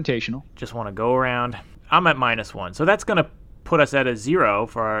very confrontational. Just want to go around. I'm at -1, so that's going to put us at a 0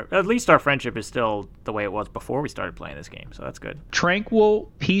 for at least our friendship is still the way it was before we started playing this game, so that's good.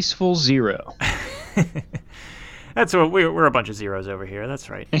 Tranquil, peaceful 0. That's what we're a bunch of zeros over here. That's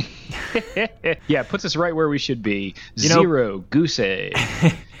right. Yeah, puts us right where we should be. 0, goose egg.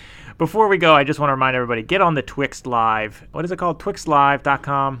 Before we go, I just want to remind everybody, get on the Twixt Live. What is it called?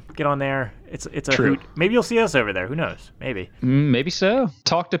 TwixtLive.com. Get on there. It's a True. hoot. Maybe you'll see us over there. Who knows? Maybe. Maybe so.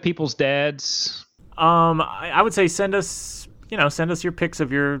 Talk to people's dads. I would say send us your pics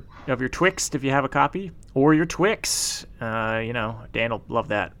of your Twixt if you have a copy, or your Twix. Dan will love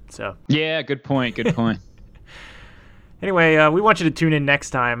that. So. Yeah, good point. Good point. Anyway, we want you to tune in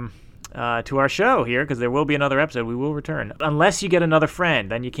next time to our show here, because there will be another episode. We will return. Unless you get another friend,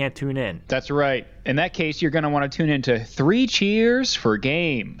 then you can't tune in. That's right. In that case, you're going to want to tune into 3 Cheers for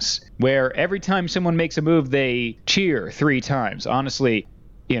Games, where every time someone makes a move, they cheer 3 times. Honestly,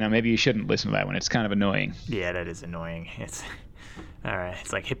 maybe you shouldn't listen to that one. It's kind of annoying. Yeah, that is annoying. It's... All right,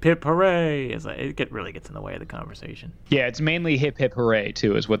 it's like hip hip hooray. It's like, really gets in the way of the conversation. Yeah, it's mainly hip hip hooray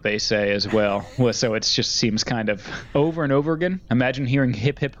too, is what they say as well. So it just seems kind of over and over again. Imagine hearing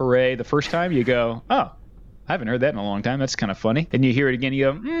hip hip hooray the first time, you go, oh, I haven't heard that in a long time. That's kind of funny. And you hear it again,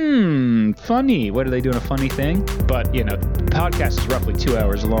 you go, funny. What are they doing? A funny thing? But the podcast is roughly 2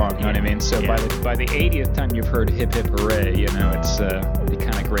 hours long. You know what I mean? So by the 80th time you've heard hip hip hooray, it's it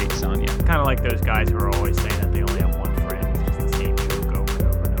kind of grates on you. Kind of like those guys who are always saying that they only have one friend.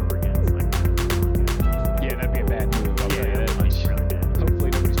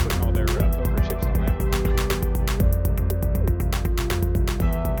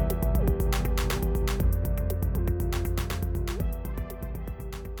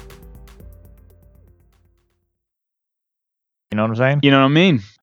 You know what I'm saying? You know what I mean?